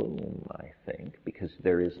the womb, I think, because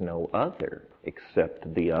there is no other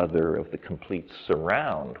except the other of the complete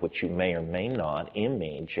surround, which you may or may not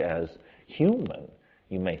image as human.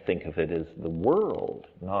 You may think of it as the world,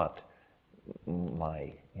 not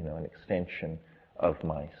an extension of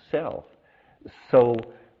myself. So,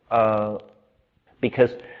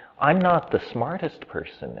 because I'm not the smartest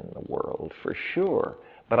person in the world, for sure,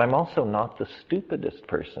 but I'm also not the stupidest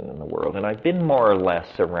person in the world. And I've been more or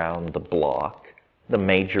less around the block, the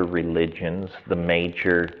major religions, the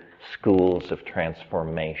major schools of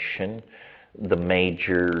transformation, the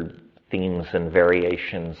major themes and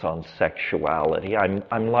variations on sexuality.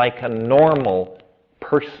 I'm like a normal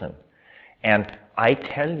person. And I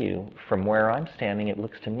tell you, from where I'm standing, it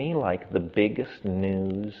looks to me like the biggest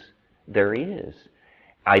news there is.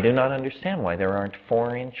 I do not understand why there aren't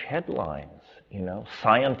 4-inch headlines.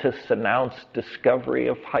 Scientists announced discovery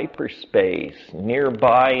of hyperspace,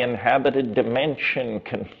 nearby inhabited dimension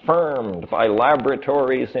confirmed by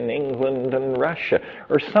laboratories in England and Russia,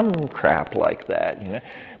 or some crap like that,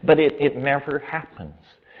 But it never happens.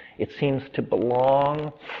 It seems to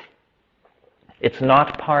belong. It's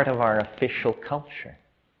not part of our official culture.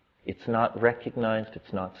 It's not recognized,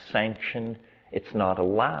 it's not sanctioned, it's not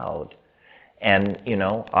allowed. And,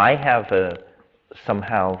 I have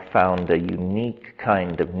somehow found a unique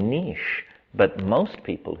kind of niche, but most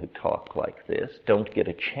people who talk like this don't get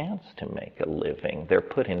a chance to make a living. They're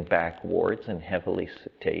put in back wards and heavily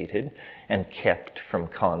sedated and kept from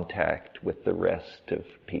contact with the rest of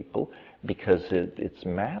people because it's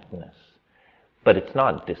madness. But it's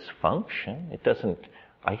not dysfunction. It doesn't,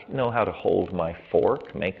 I know how to hold my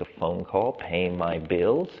fork, make a phone call, pay my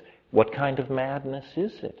bills. What kind of madness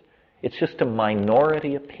is it? It's just a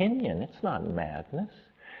minority opinion. It's not madness.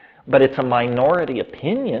 But it's a minority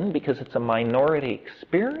opinion because it's a minority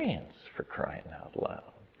experience, for crying out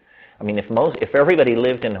loud. I mean, if everybody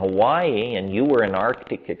lived in Hawaii and you were an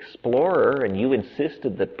Arctic explorer and you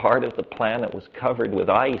insisted that part of the planet was covered with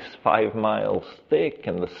ice 5 miles thick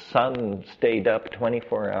and the sun stayed up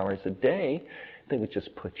 24 hours a day, they would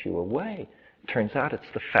just put you away. Turns out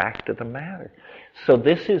it's the fact of the matter. So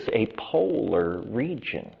this is a polar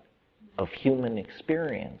region of human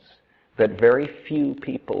experience that very few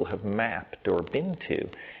people have mapped or been to,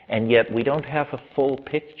 and yet we don't have a full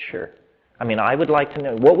picture. I mean, I would like to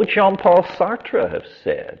know, what would Jean-Paul Sartre have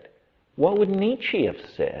said What would Nietzsche have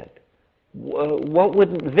said? What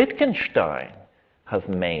would Wittgenstein have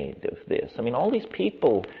made of this? I mean, all these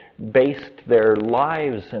people based their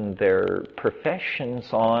lives and their professions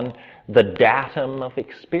on the datum of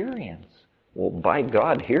experience. Well, by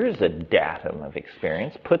God, here's a datum of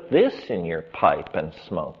experience. Put this in your pipe and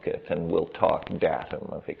smoke it, and we'll talk datum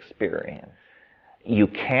of experience. You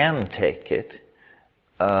can take it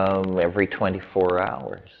every 24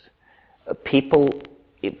 hours.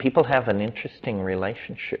 People have an interesting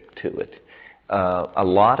relationship to it. A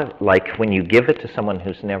lot of, like when you give it to someone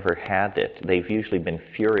who's never had it, they've usually been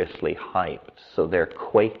furiously hyped, so they're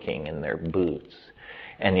quaking in their boots.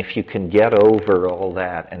 And if you can get over all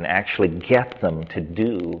that and actually get them to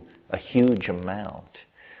do a huge amount,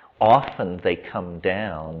 often they come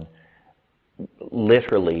down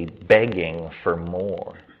literally begging for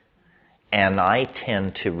more. And I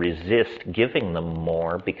tend to resist giving them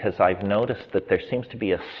more because I've noticed that there seems to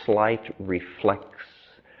be a slight reflex,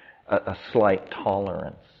 a slight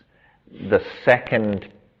tolerance. The second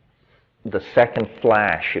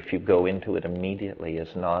flash, if you go into it immediately,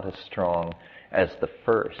 is not as strong as the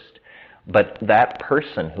first. But that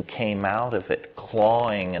person who came out of it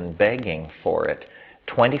clawing and begging for it,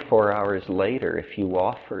 24 hours later, if you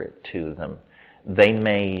offer it to them, they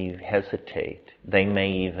may hesitate. They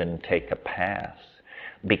may even take a pass.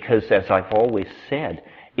 Because, as I've always said,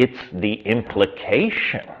 it's the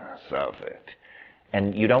implications of it.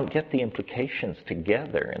 And you don't get the implications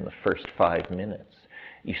together in the first 5 minutes.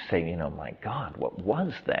 You say, my God, what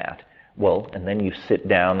was that? Well, and then you sit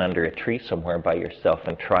down under a tree somewhere by yourself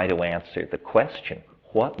and try to answer the question,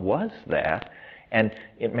 what was that? And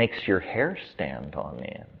it makes your hair stand on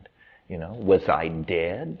end. Was I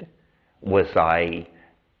dead? Was I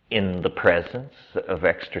in the presence of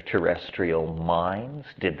extraterrestrial minds?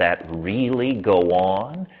 Did that really go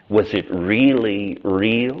on? Was it really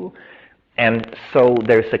real? And so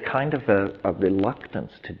there's a kind of a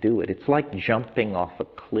reluctance to do it. It's like jumping off a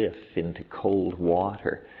cliff into cold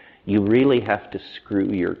water. You really have to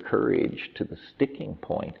screw your courage to the sticking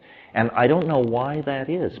point. And I don't know why that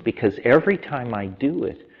is, because every time I do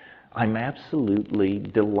it, I'm absolutely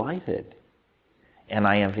delighted. And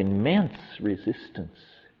I have immense resistance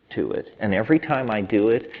to it. And every time I do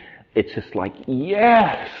it, it's just like,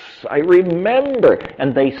 yes, I remember.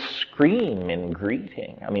 And they scream in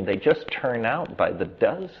greeting. I mean, they just turn out by the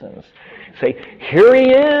dozens. Say, here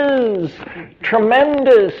he is,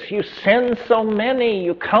 tremendous, you send so many,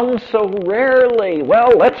 you come so rarely,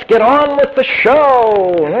 well, let's get on with the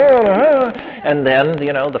show. And then,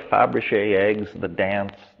 the Fabergé eggs, the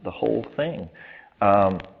dance, the whole thing.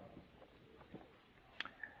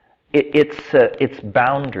 It's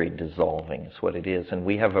boundary dissolving is what it is, and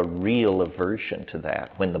we have a real aversion to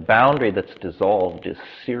that. When the boundary that's dissolved is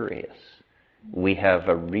serious, we have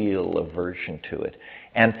a real aversion to it.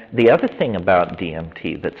 And the other thing about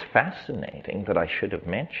DMT that's fascinating, that I should have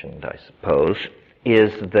mentioned, I suppose,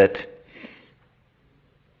 is that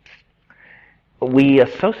we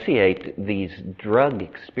associate these drug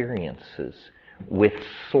experiences with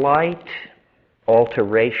slight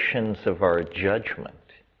alterations of our judgment.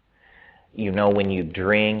 When you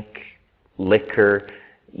drink liquor,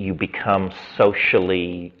 you become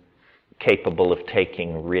socially capable of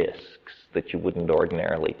taking risks that you wouldn't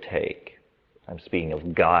ordinarily take. I'm speaking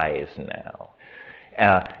of guys now.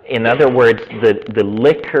 In other words, the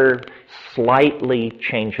liquor slightly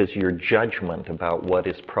changes your judgment about what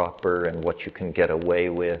is proper and what you can get away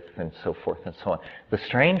with and so forth and so on. The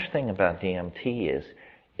strange thing about DMT is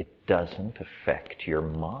it doesn't affect your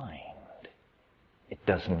mind. It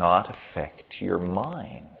does not affect your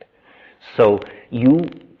mind. So you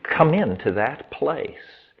come into that place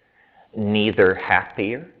neither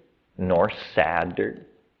happier nor sadder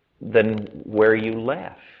than where you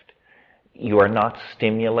left. You are not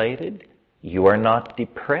stimulated. You are not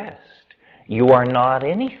depressed. You are not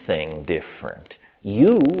anything different.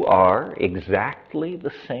 You are exactly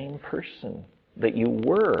the same person that you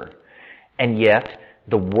were. And yet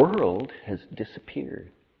the world has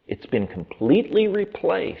disappeared. It's been completely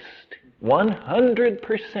replaced,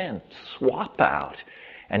 100% swap out,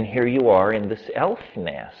 and here you are in this elf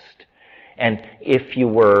nest. And if you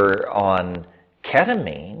were on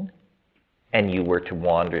ketamine and you were to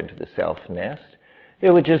wander into this elf nest,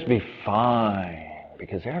 it would just be fine,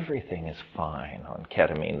 because everything is fine on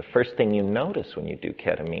ketamine. The first thing you notice when you do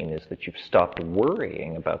ketamine is that you've stopped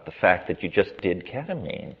worrying about the fact that you just did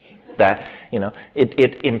ketamine. That,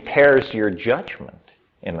 it impairs your judgment.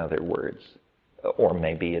 In other words, or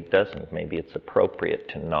maybe it doesn't. Maybe it's appropriate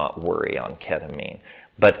to not worry on ketamine.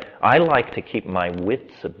 But I like to keep my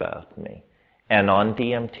wits about me. And on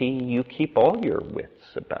DMT, you keep all your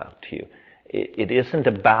wits about you. It isn't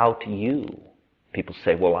about you. People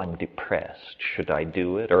say, well, I'm depressed. Should I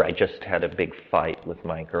do it? Or I just had a big fight with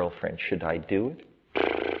my girlfriend. Should I do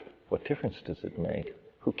it? What difference does it make?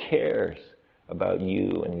 Who cares about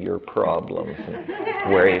you and your problems? And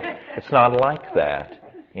it's not like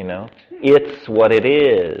that, you know? It's what it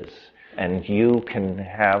is. And you can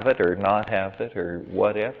have it or not have it or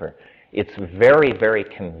whatever. It's very, very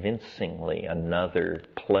convincingly another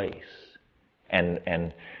place. And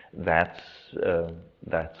that's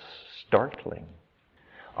startling.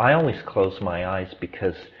 I always close my eyes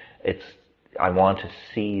because I want to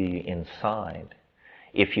see inside.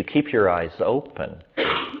 If you keep your eyes open,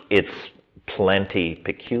 it's plenty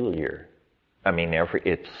peculiar. I mean,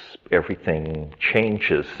 everything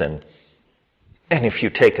changes, and if you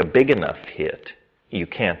take a big enough hit, you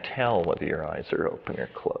can't tell whether your eyes are open or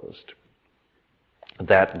closed.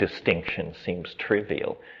 That distinction seems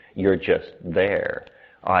trivial. You're just there,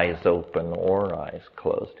 eyes open or eyes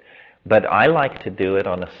closed. But I like to do it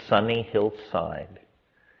on a sunny hillside,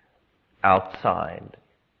 outside.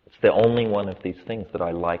 It's the only one of these things that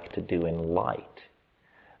I like to do in light.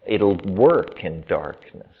 It'll work in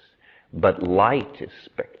darkness, but light is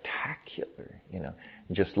spectacular, you know.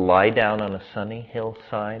 Just lie down on a sunny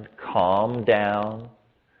hillside, calm down,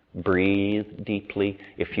 breathe deeply.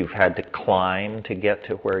 If you've had to climb to get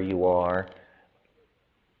to where you are,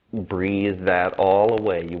 breathe that all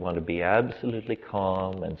away. You want to be absolutely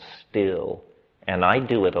calm and still. And I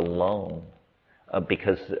do it alone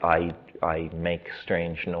because I make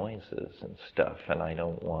strange noises and stuff, and I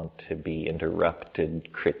don't want to be interrupted,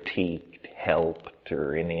 critiqued, helped,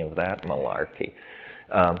 or any of that malarkey.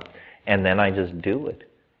 And then I just do it.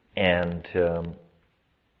 And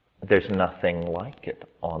there's nothing like it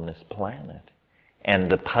on this planet.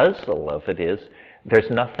 And the puzzle of it is,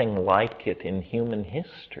 there's nothing like it in human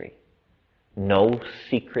history. No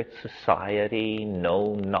secret society,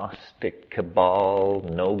 no Gnostic cabal,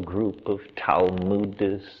 no group of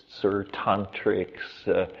Talmudists or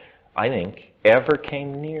Tantrics, I think, ever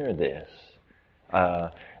came near this.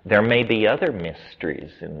 There may be other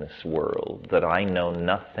mysteries in this world that I know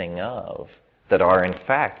nothing of, that are in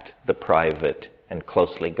fact the private and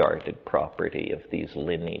closely guarded property of these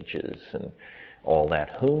lineages and all that.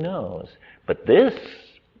 Who knows? But this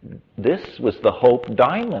was the Hope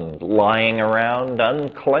Diamond lying around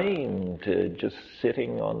unclaimed, just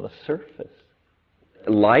sitting on the surface.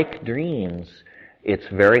 Like dreams, it's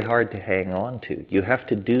very hard to hang on to. You have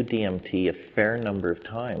to do DMT a fair number of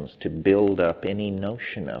times to build up any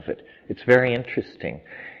notion of it. It's very interesting.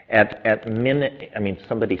 At minute, I mean,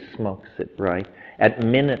 somebody smokes it, right? At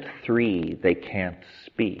minute 3, they can't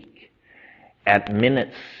speak. At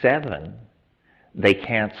minute 7, they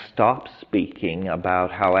can't stop speaking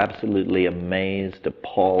about how absolutely amazed,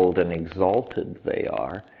 appalled, and exalted they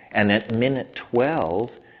are. And at minute 12,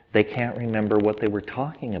 they can't remember what they were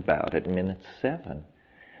talking about at minute 7.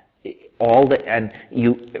 And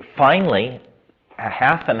you finally, a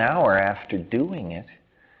half an hour after doing it,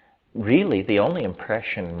 really the only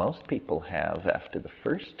impression most people have after the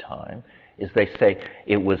first time is they say,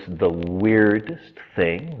 it was the weirdest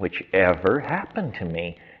thing which ever happened to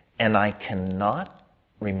me, and I cannot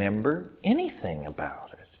remember anything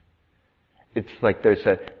about it. It's like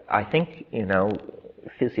I think, you know,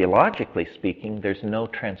 physiologically speaking, there's no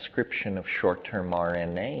transcription of short-term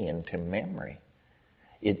RNA into memory.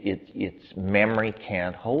 Its memory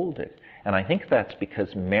can't hold it. And I think that's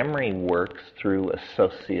because memory works through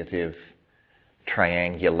associative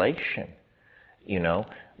triangulation. You know,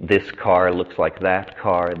 this car looks like that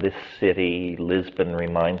car, this city, Lisbon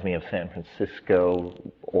reminds me of San Francisco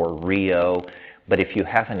or Rio. But if you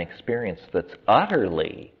have an experience that's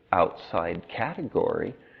utterly outside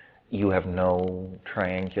category, you have no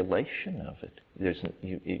triangulation of it.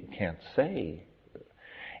 You can't say.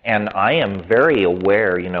 And I am very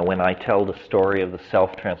aware, you know, when I tell the story of the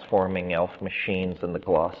self-transforming elf machines and the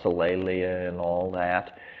glossolalia and all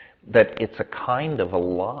that, that it's a kind of a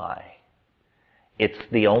lie. It's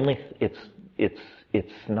the only,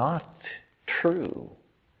 it's not true,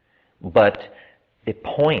 but it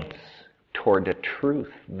points toward a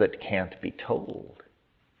truth that can't be told.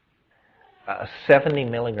 70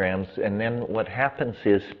 milligrams, and then what happens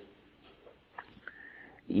is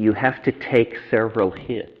you have to take several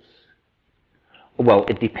hits. Well,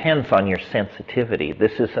 it depends on your sensitivity.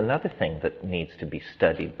 This is another thing that needs to be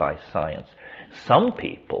studied by science. Some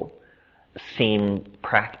people seem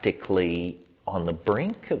practically on the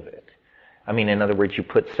brink of it. I mean, in other words, you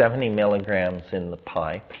put 70 milligrams in the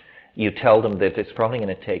pipe, you tell them that it's probably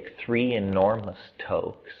going to take 3 enormous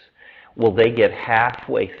tokes. Will they get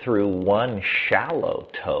halfway through one shallow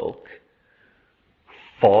toke,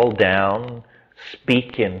 fall down,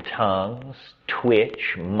 speak in tongues,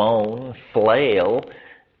 twitch, moan, flail?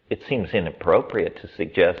 It seems inappropriate to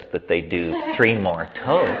suggest that they do 3 more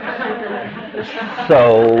tokes.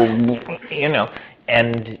 So,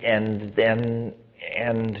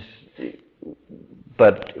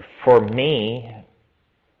 but for me,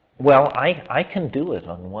 well, I can do it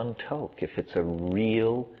on 1 toke if it's a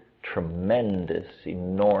real, tremendous,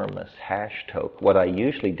 enormous hash toke. What I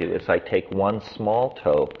usually do is I take 1 small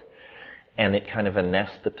toke and it kind of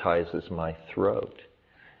anesthetizes my throat.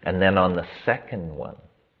 And then on the second one,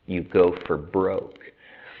 you go for broke.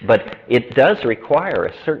 But it does require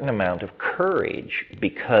a certain amount of courage,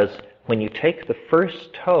 because when you take the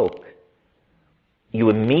first toke, you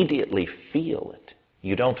immediately feel it.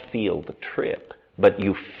 You don't feel the trip, but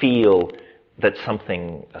you feel that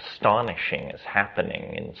something astonishing is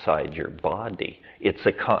happening inside your body. It's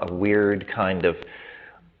a weird kind of,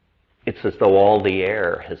 it's as though all the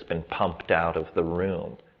air has been pumped out of the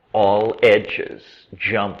room. All edges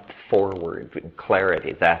jump forward in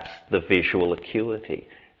clarity. That's the visual acuity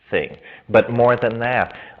thing. But more than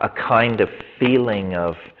that, a kind of feeling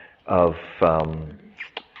of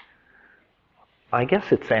I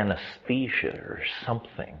guess it's anesthesia or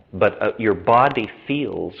something. But your body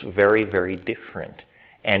feels very, very different.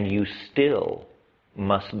 And you still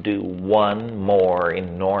must do 1 more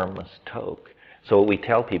enormous toke. So what we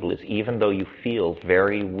tell people is, even though you feel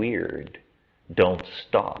very weird, don't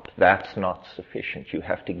stop. That's not sufficient. You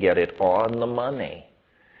have to get it on the money.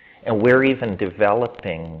 And we're even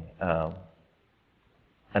developing a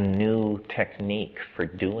new technique for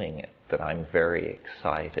doing it that I'm very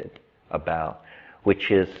excited about, which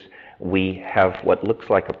is we have what looks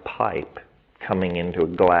like a pipe coming into a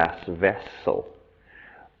glass vessel,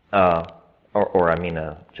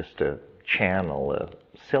 just a channel, a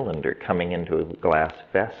cylinder coming into a glass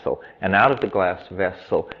vessel. And out of the glass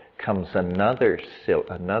vessel comes another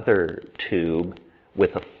tube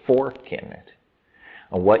with a fork in it.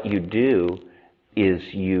 And what you do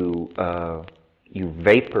is you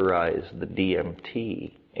vaporize the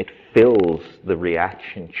DMT. It fills the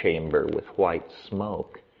reaction chamber with white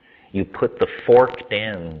smoke. You put the forked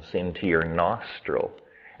ends into your nostril,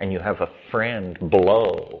 and you have a friend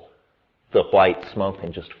blow the white smoke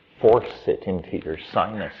and just force it into your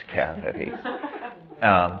sinus cavities.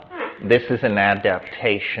 This is an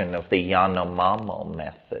adaptation of the Yanomamo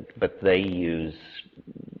method, but they use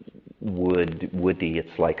woody.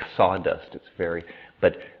 It's like sawdust. It's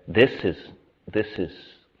but this is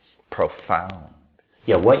profound.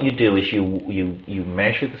 Yeah, what you do is you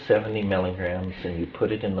measure the 70 milligrams and you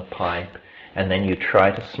put it in the pipe, and then you try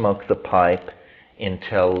to smoke the pipe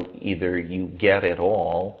until either you get it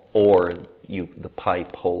all or the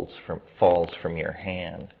pipe falls from your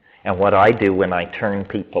hand. And what I do when I turn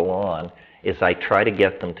people on is I try to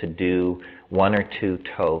get them to do 1 or 2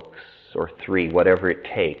 tokes or 3, whatever it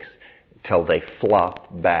takes, till they flop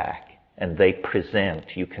back and they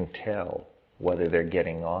present. You can tell whether they're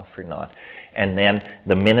getting off or not. And then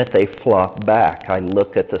the minute they flop back, I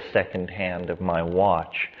look at the second hand of my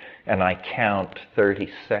watch and I count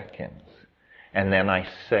 30 seconds. And then I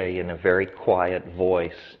say in a very quiet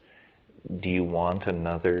voice, "Do you want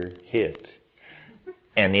another hit?"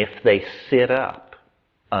 And if they sit up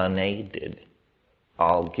unaided,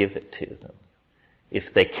 I'll give it to them.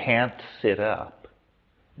 If they can't sit up,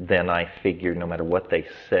 then I figure no matter what they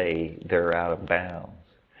say, they're out of bounds.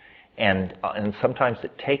 And sometimes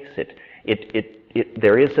it takes it.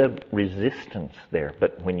 There is a resistance there,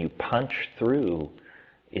 but when you punch through,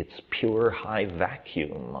 it's pure high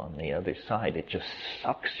vacuum on the other side. It just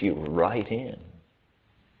sucks you right in.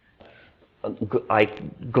 I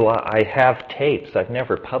have tapes. I've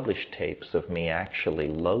never published tapes of me actually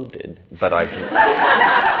loaded, but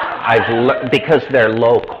because they're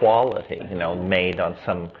low quality, made on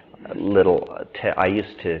some little.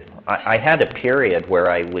 I had a period where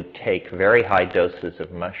I would take very high doses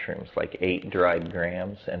of mushrooms, like 8 dried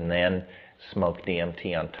grams, and then smoke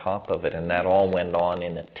DMT on top of it, and that all went on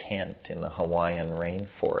in a tent in the Hawaiian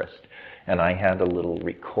rainforest. And I had a little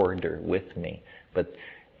recorder with me, but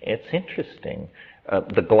it's interesting.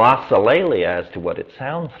 The glossolalia as to what it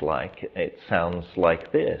sounds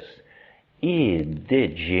like this. I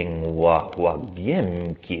dijing wa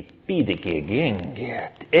wagim ki pidike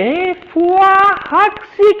genget. E fwa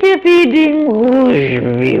haksike piding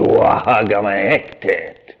hujvi wa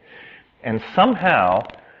hagamaektet. And somehow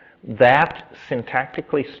that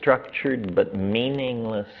syntactically structured but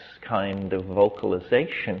meaningless kind of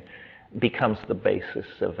vocalization becomes the basis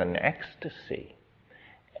of an ecstasy,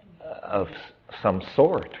 of some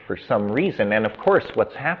sort for some reason. And of course,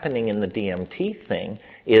 what's happening in the DMT thing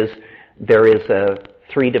is there is a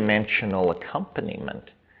three-dimensional accompaniment.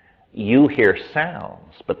 You hear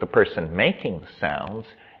sounds, but the person making the sounds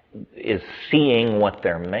is seeing what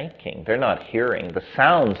they're making. They're not hearing. The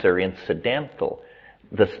sounds are incidental.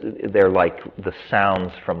 They're like the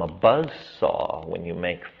sounds from a buzzsaw when you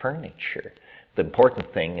make furniture. The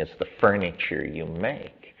important thing is the furniture you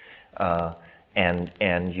make.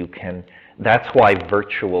 And you can, that's why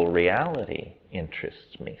virtual reality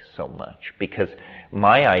interests me so much, because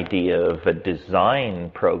my idea of a design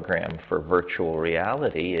program for virtual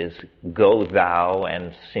reality is go thou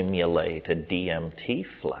and simulate a DMT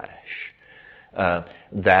flash.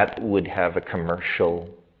 That would have a commercial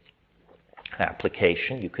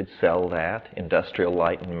application. You could sell that. Industrial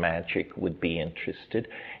Light and Magic would be interested.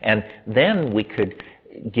 And then we could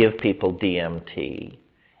give people DMT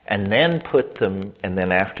and then put them, and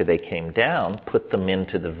then after they came down, put them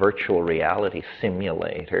into the virtual reality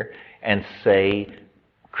simulator and say,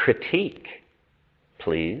 critique,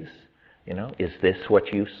 please. You know, is this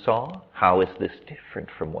what you saw? How is this different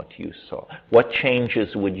from what you saw? What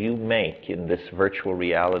changes would you make in this virtual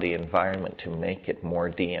reality environment to make it more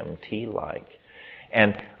DMT-like?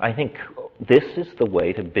 And I think this is the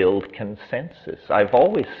way to build consensus. I've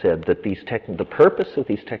always said that the purpose of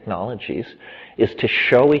these technologies is to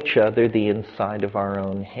show each other the inside of our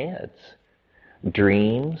own heads.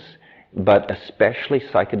 Dreams, but especially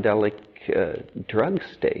psychedelic drug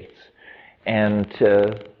states. And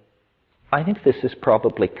I think this is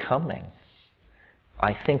probably coming.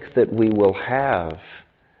 I think that we will have,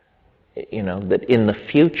 that in the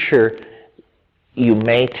future you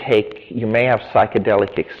may have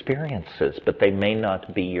psychedelic experiences, but they may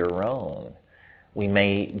not be your own. We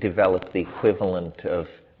may develop the equivalent of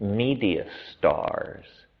media stars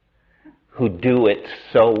who do it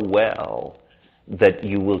so well that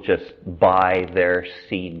you will just buy their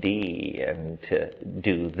CD and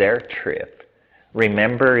do their trip.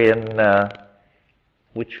 Remember in,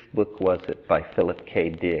 which book was it, by Philip K.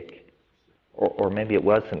 Dick? Or maybe it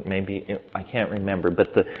wasn't, I can't remember,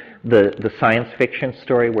 but the science fiction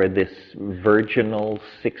story where this virginal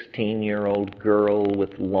 16-year-old girl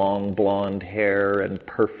with long blonde hair and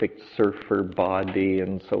perfect surfer body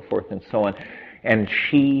and so forth and so on, and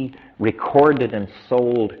she recorded and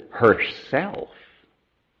sold herself.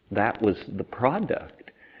 That was the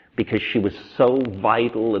product, because she was so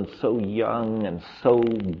vital and so young and so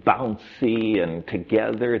bouncy and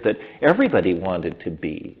together that everybody wanted to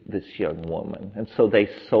be this young woman. And so they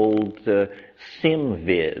sold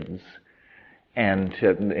SimVids, and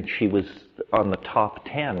she was on the top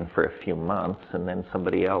 10 for a few months, and then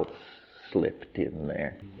somebody else slipped in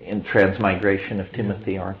there. In Transmigration of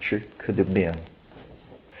Timothy Archer, could have been.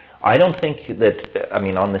 I don't think that,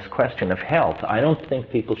 on this question of health, I don't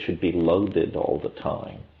think people should be loaded all the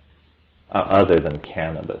time. Other than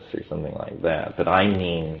cannabis or something like that. But I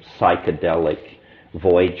mean psychedelic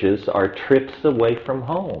voyages are trips away from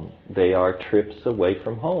home. They are trips away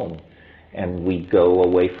from home. And we go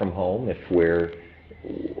away from home if we're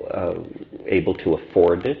able to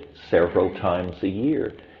afford it several times a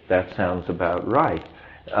year. That sounds about right.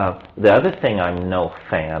 The other thing I'm no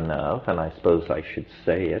fan of, and I suppose I should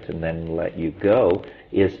say it and then let you go,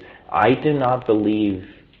 is I do not believe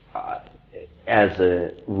as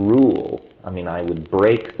a rule, I would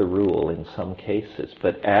break the rule in some cases,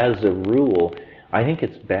 but as a rule, I think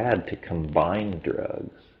it's bad to combine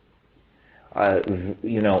drugs.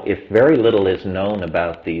 If very little is known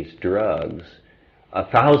about these drugs,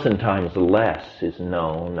 1,000 times less is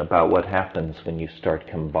known about what happens when you start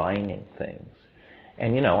combining things.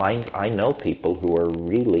 And, I know people who are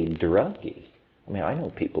really druggy. I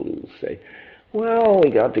know people who say, well,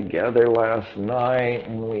 we got together last night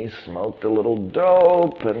and we smoked a little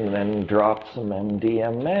dope and then dropped some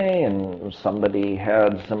MDMA and somebody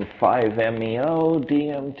had some 5-MeO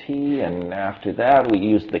DMT, and after that we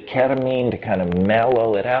used the ketamine to kind of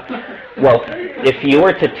mellow it out. Well, if you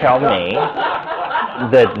were to tell me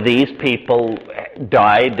that these people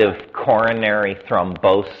died of coronary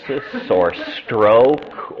thrombosis or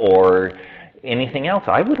stroke or anything else,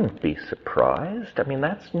 I wouldn't be surprised.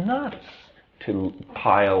 That's nuts to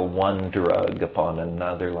pile one drug upon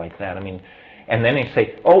another like that. And then they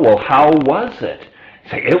say, oh, well, how was it?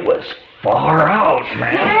 Say, it was far out,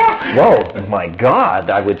 man. Whoa, my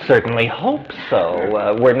God, I would certainly hope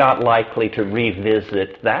so. We're not likely to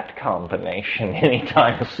revisit that combination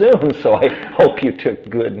anytime soon, so I hope you took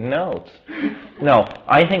good notes. No,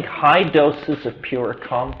 I think high doses of pure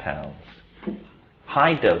compounds,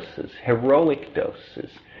 high doses, heroic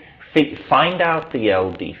doses, find out the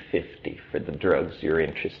LD50 for the drugs you're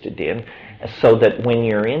interested in, so that when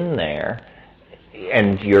you're in there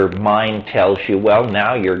and your mind tells you, well,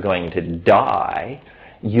 now you're going to die,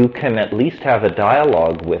 you can at least have a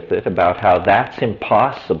dialogue with it about how that's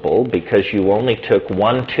impossible because you only took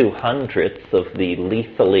 1/200th of the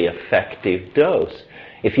lethally effective dose.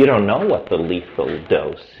 If you don't know what the lethal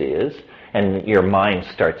dose is, and your mind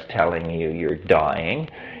starts telling you you're dying,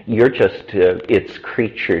 you're just its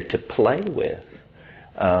creature to play with.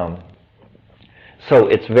 So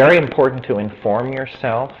it's very important to inform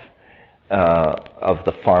yourself of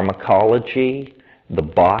the pharmacology, the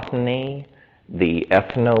botany, the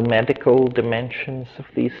ethnomedical dimensions of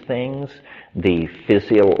these things, the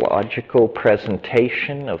physiological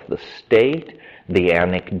presentation of the state, the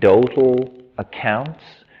anecdotal accounts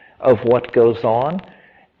of what goes on,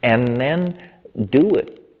 and then do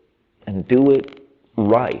it, and do it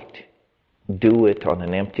right. Do it on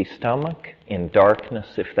an empty stomach, in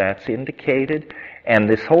darkness if that's indicated. And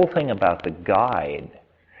this whole thing about the guide,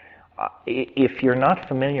 if you're not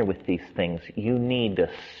familiar with these things, you need a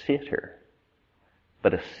sitter.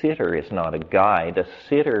 But a sitter is not a guide. A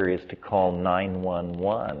sitter is to call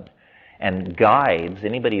 911. And guides,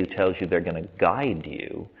 anybody who tells you they're going to guide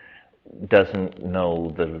you, doesn't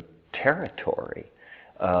know the territory.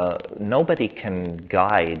 Nobody can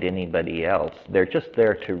guide anybody else. They're just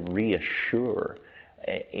there to reassure.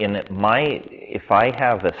 If I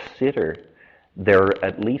have a sitter, they're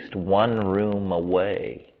at least one room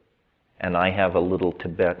away, and I have a little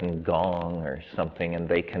Tibetan gong or something, and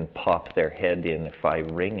they can pop their head in if I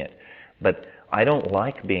ring it. But I don't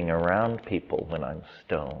like being around people when I'm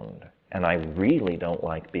stoned, and I really don't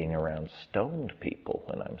like being around stoned people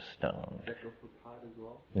when I'm stoned.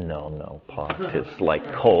 No, pot is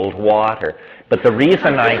like cold water. But the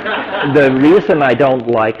reason I don't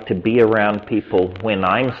like to be around people when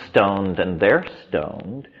I'm stoned and they're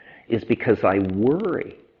stoned is because I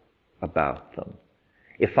worry about them.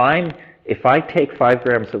 If I take 5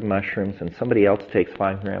 grams of mushrooms and somebody else takes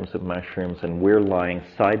 5 grams of mushrooms and we're lying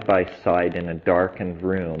side by side in a darkened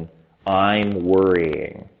room, I'm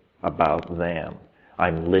worrying about them.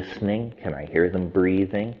 I'm listening. Can I hear them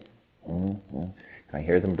breathing? Mm-hmm. Can I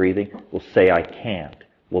hear them breathing? Well, say I can't.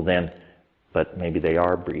 Well then, but maybe they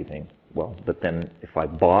are breathing. Well, but then if I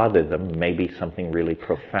bother them, maybe something really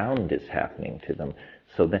profound is happening to them.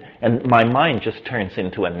 So then, and my mind just turns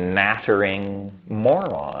into a nattering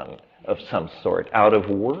moron of some sort out of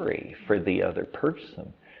worry for the other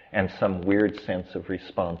person and some weird sense of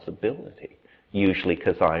responsibility, usually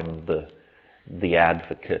because I'm the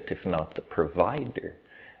advocate, if not the provider.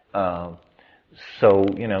 So,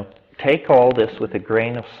 take all this with a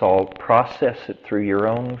grain of salt, process it through your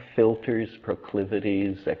own filters,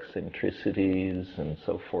 proclivities, eccentricities, and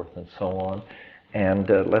so forth and so on. And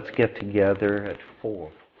let's get together at 4.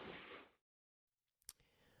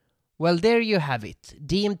 Well, there you have it.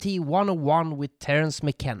 DMT 101 with Terence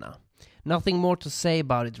McKenna. Nothing more to say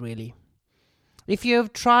about it, really. If you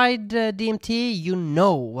have tried DMT, you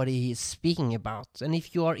know what he is speaking about. And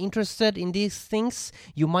if you are interested in these things,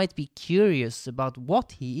 you might be curious about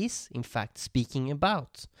what he is, in fact, speaking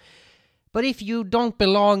about. But if you don't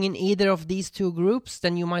belong in either of these two groups,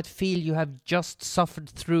 then you might feel you have just suffered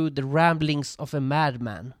through the ramblings of a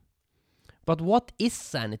madman. But what is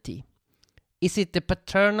sanity? Is it the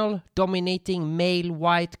paternal, dominating, male,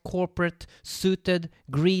 white, corporate, suited,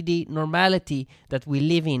 greedy normality that we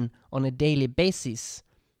live in on a daily basis?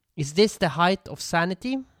 Is this the height of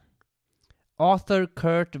sanity? Author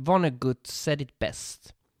Kurt Vonnegut said it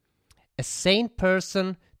best. A sane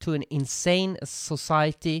person to an insane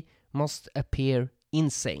society must appear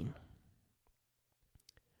insane.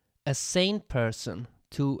 A sane person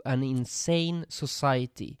to an insane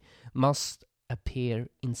society must appear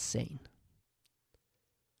insane.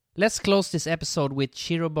 Let's close this episode with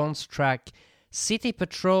Chirobon's track City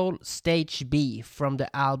Patrol Stage B from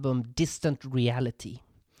the album Distant Reality.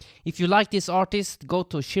 If you like this artist, go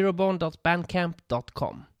to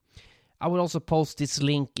chirobon.bandcamp.com. I will also post this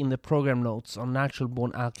link in the program notes on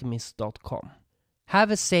naturalbornalchemist.com.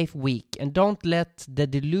 Have a safe week and don't let the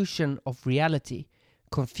delusion of reality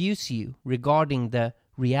confuse you regarding the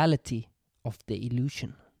reality of the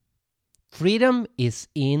illusion. Freedom is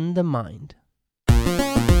in the mind.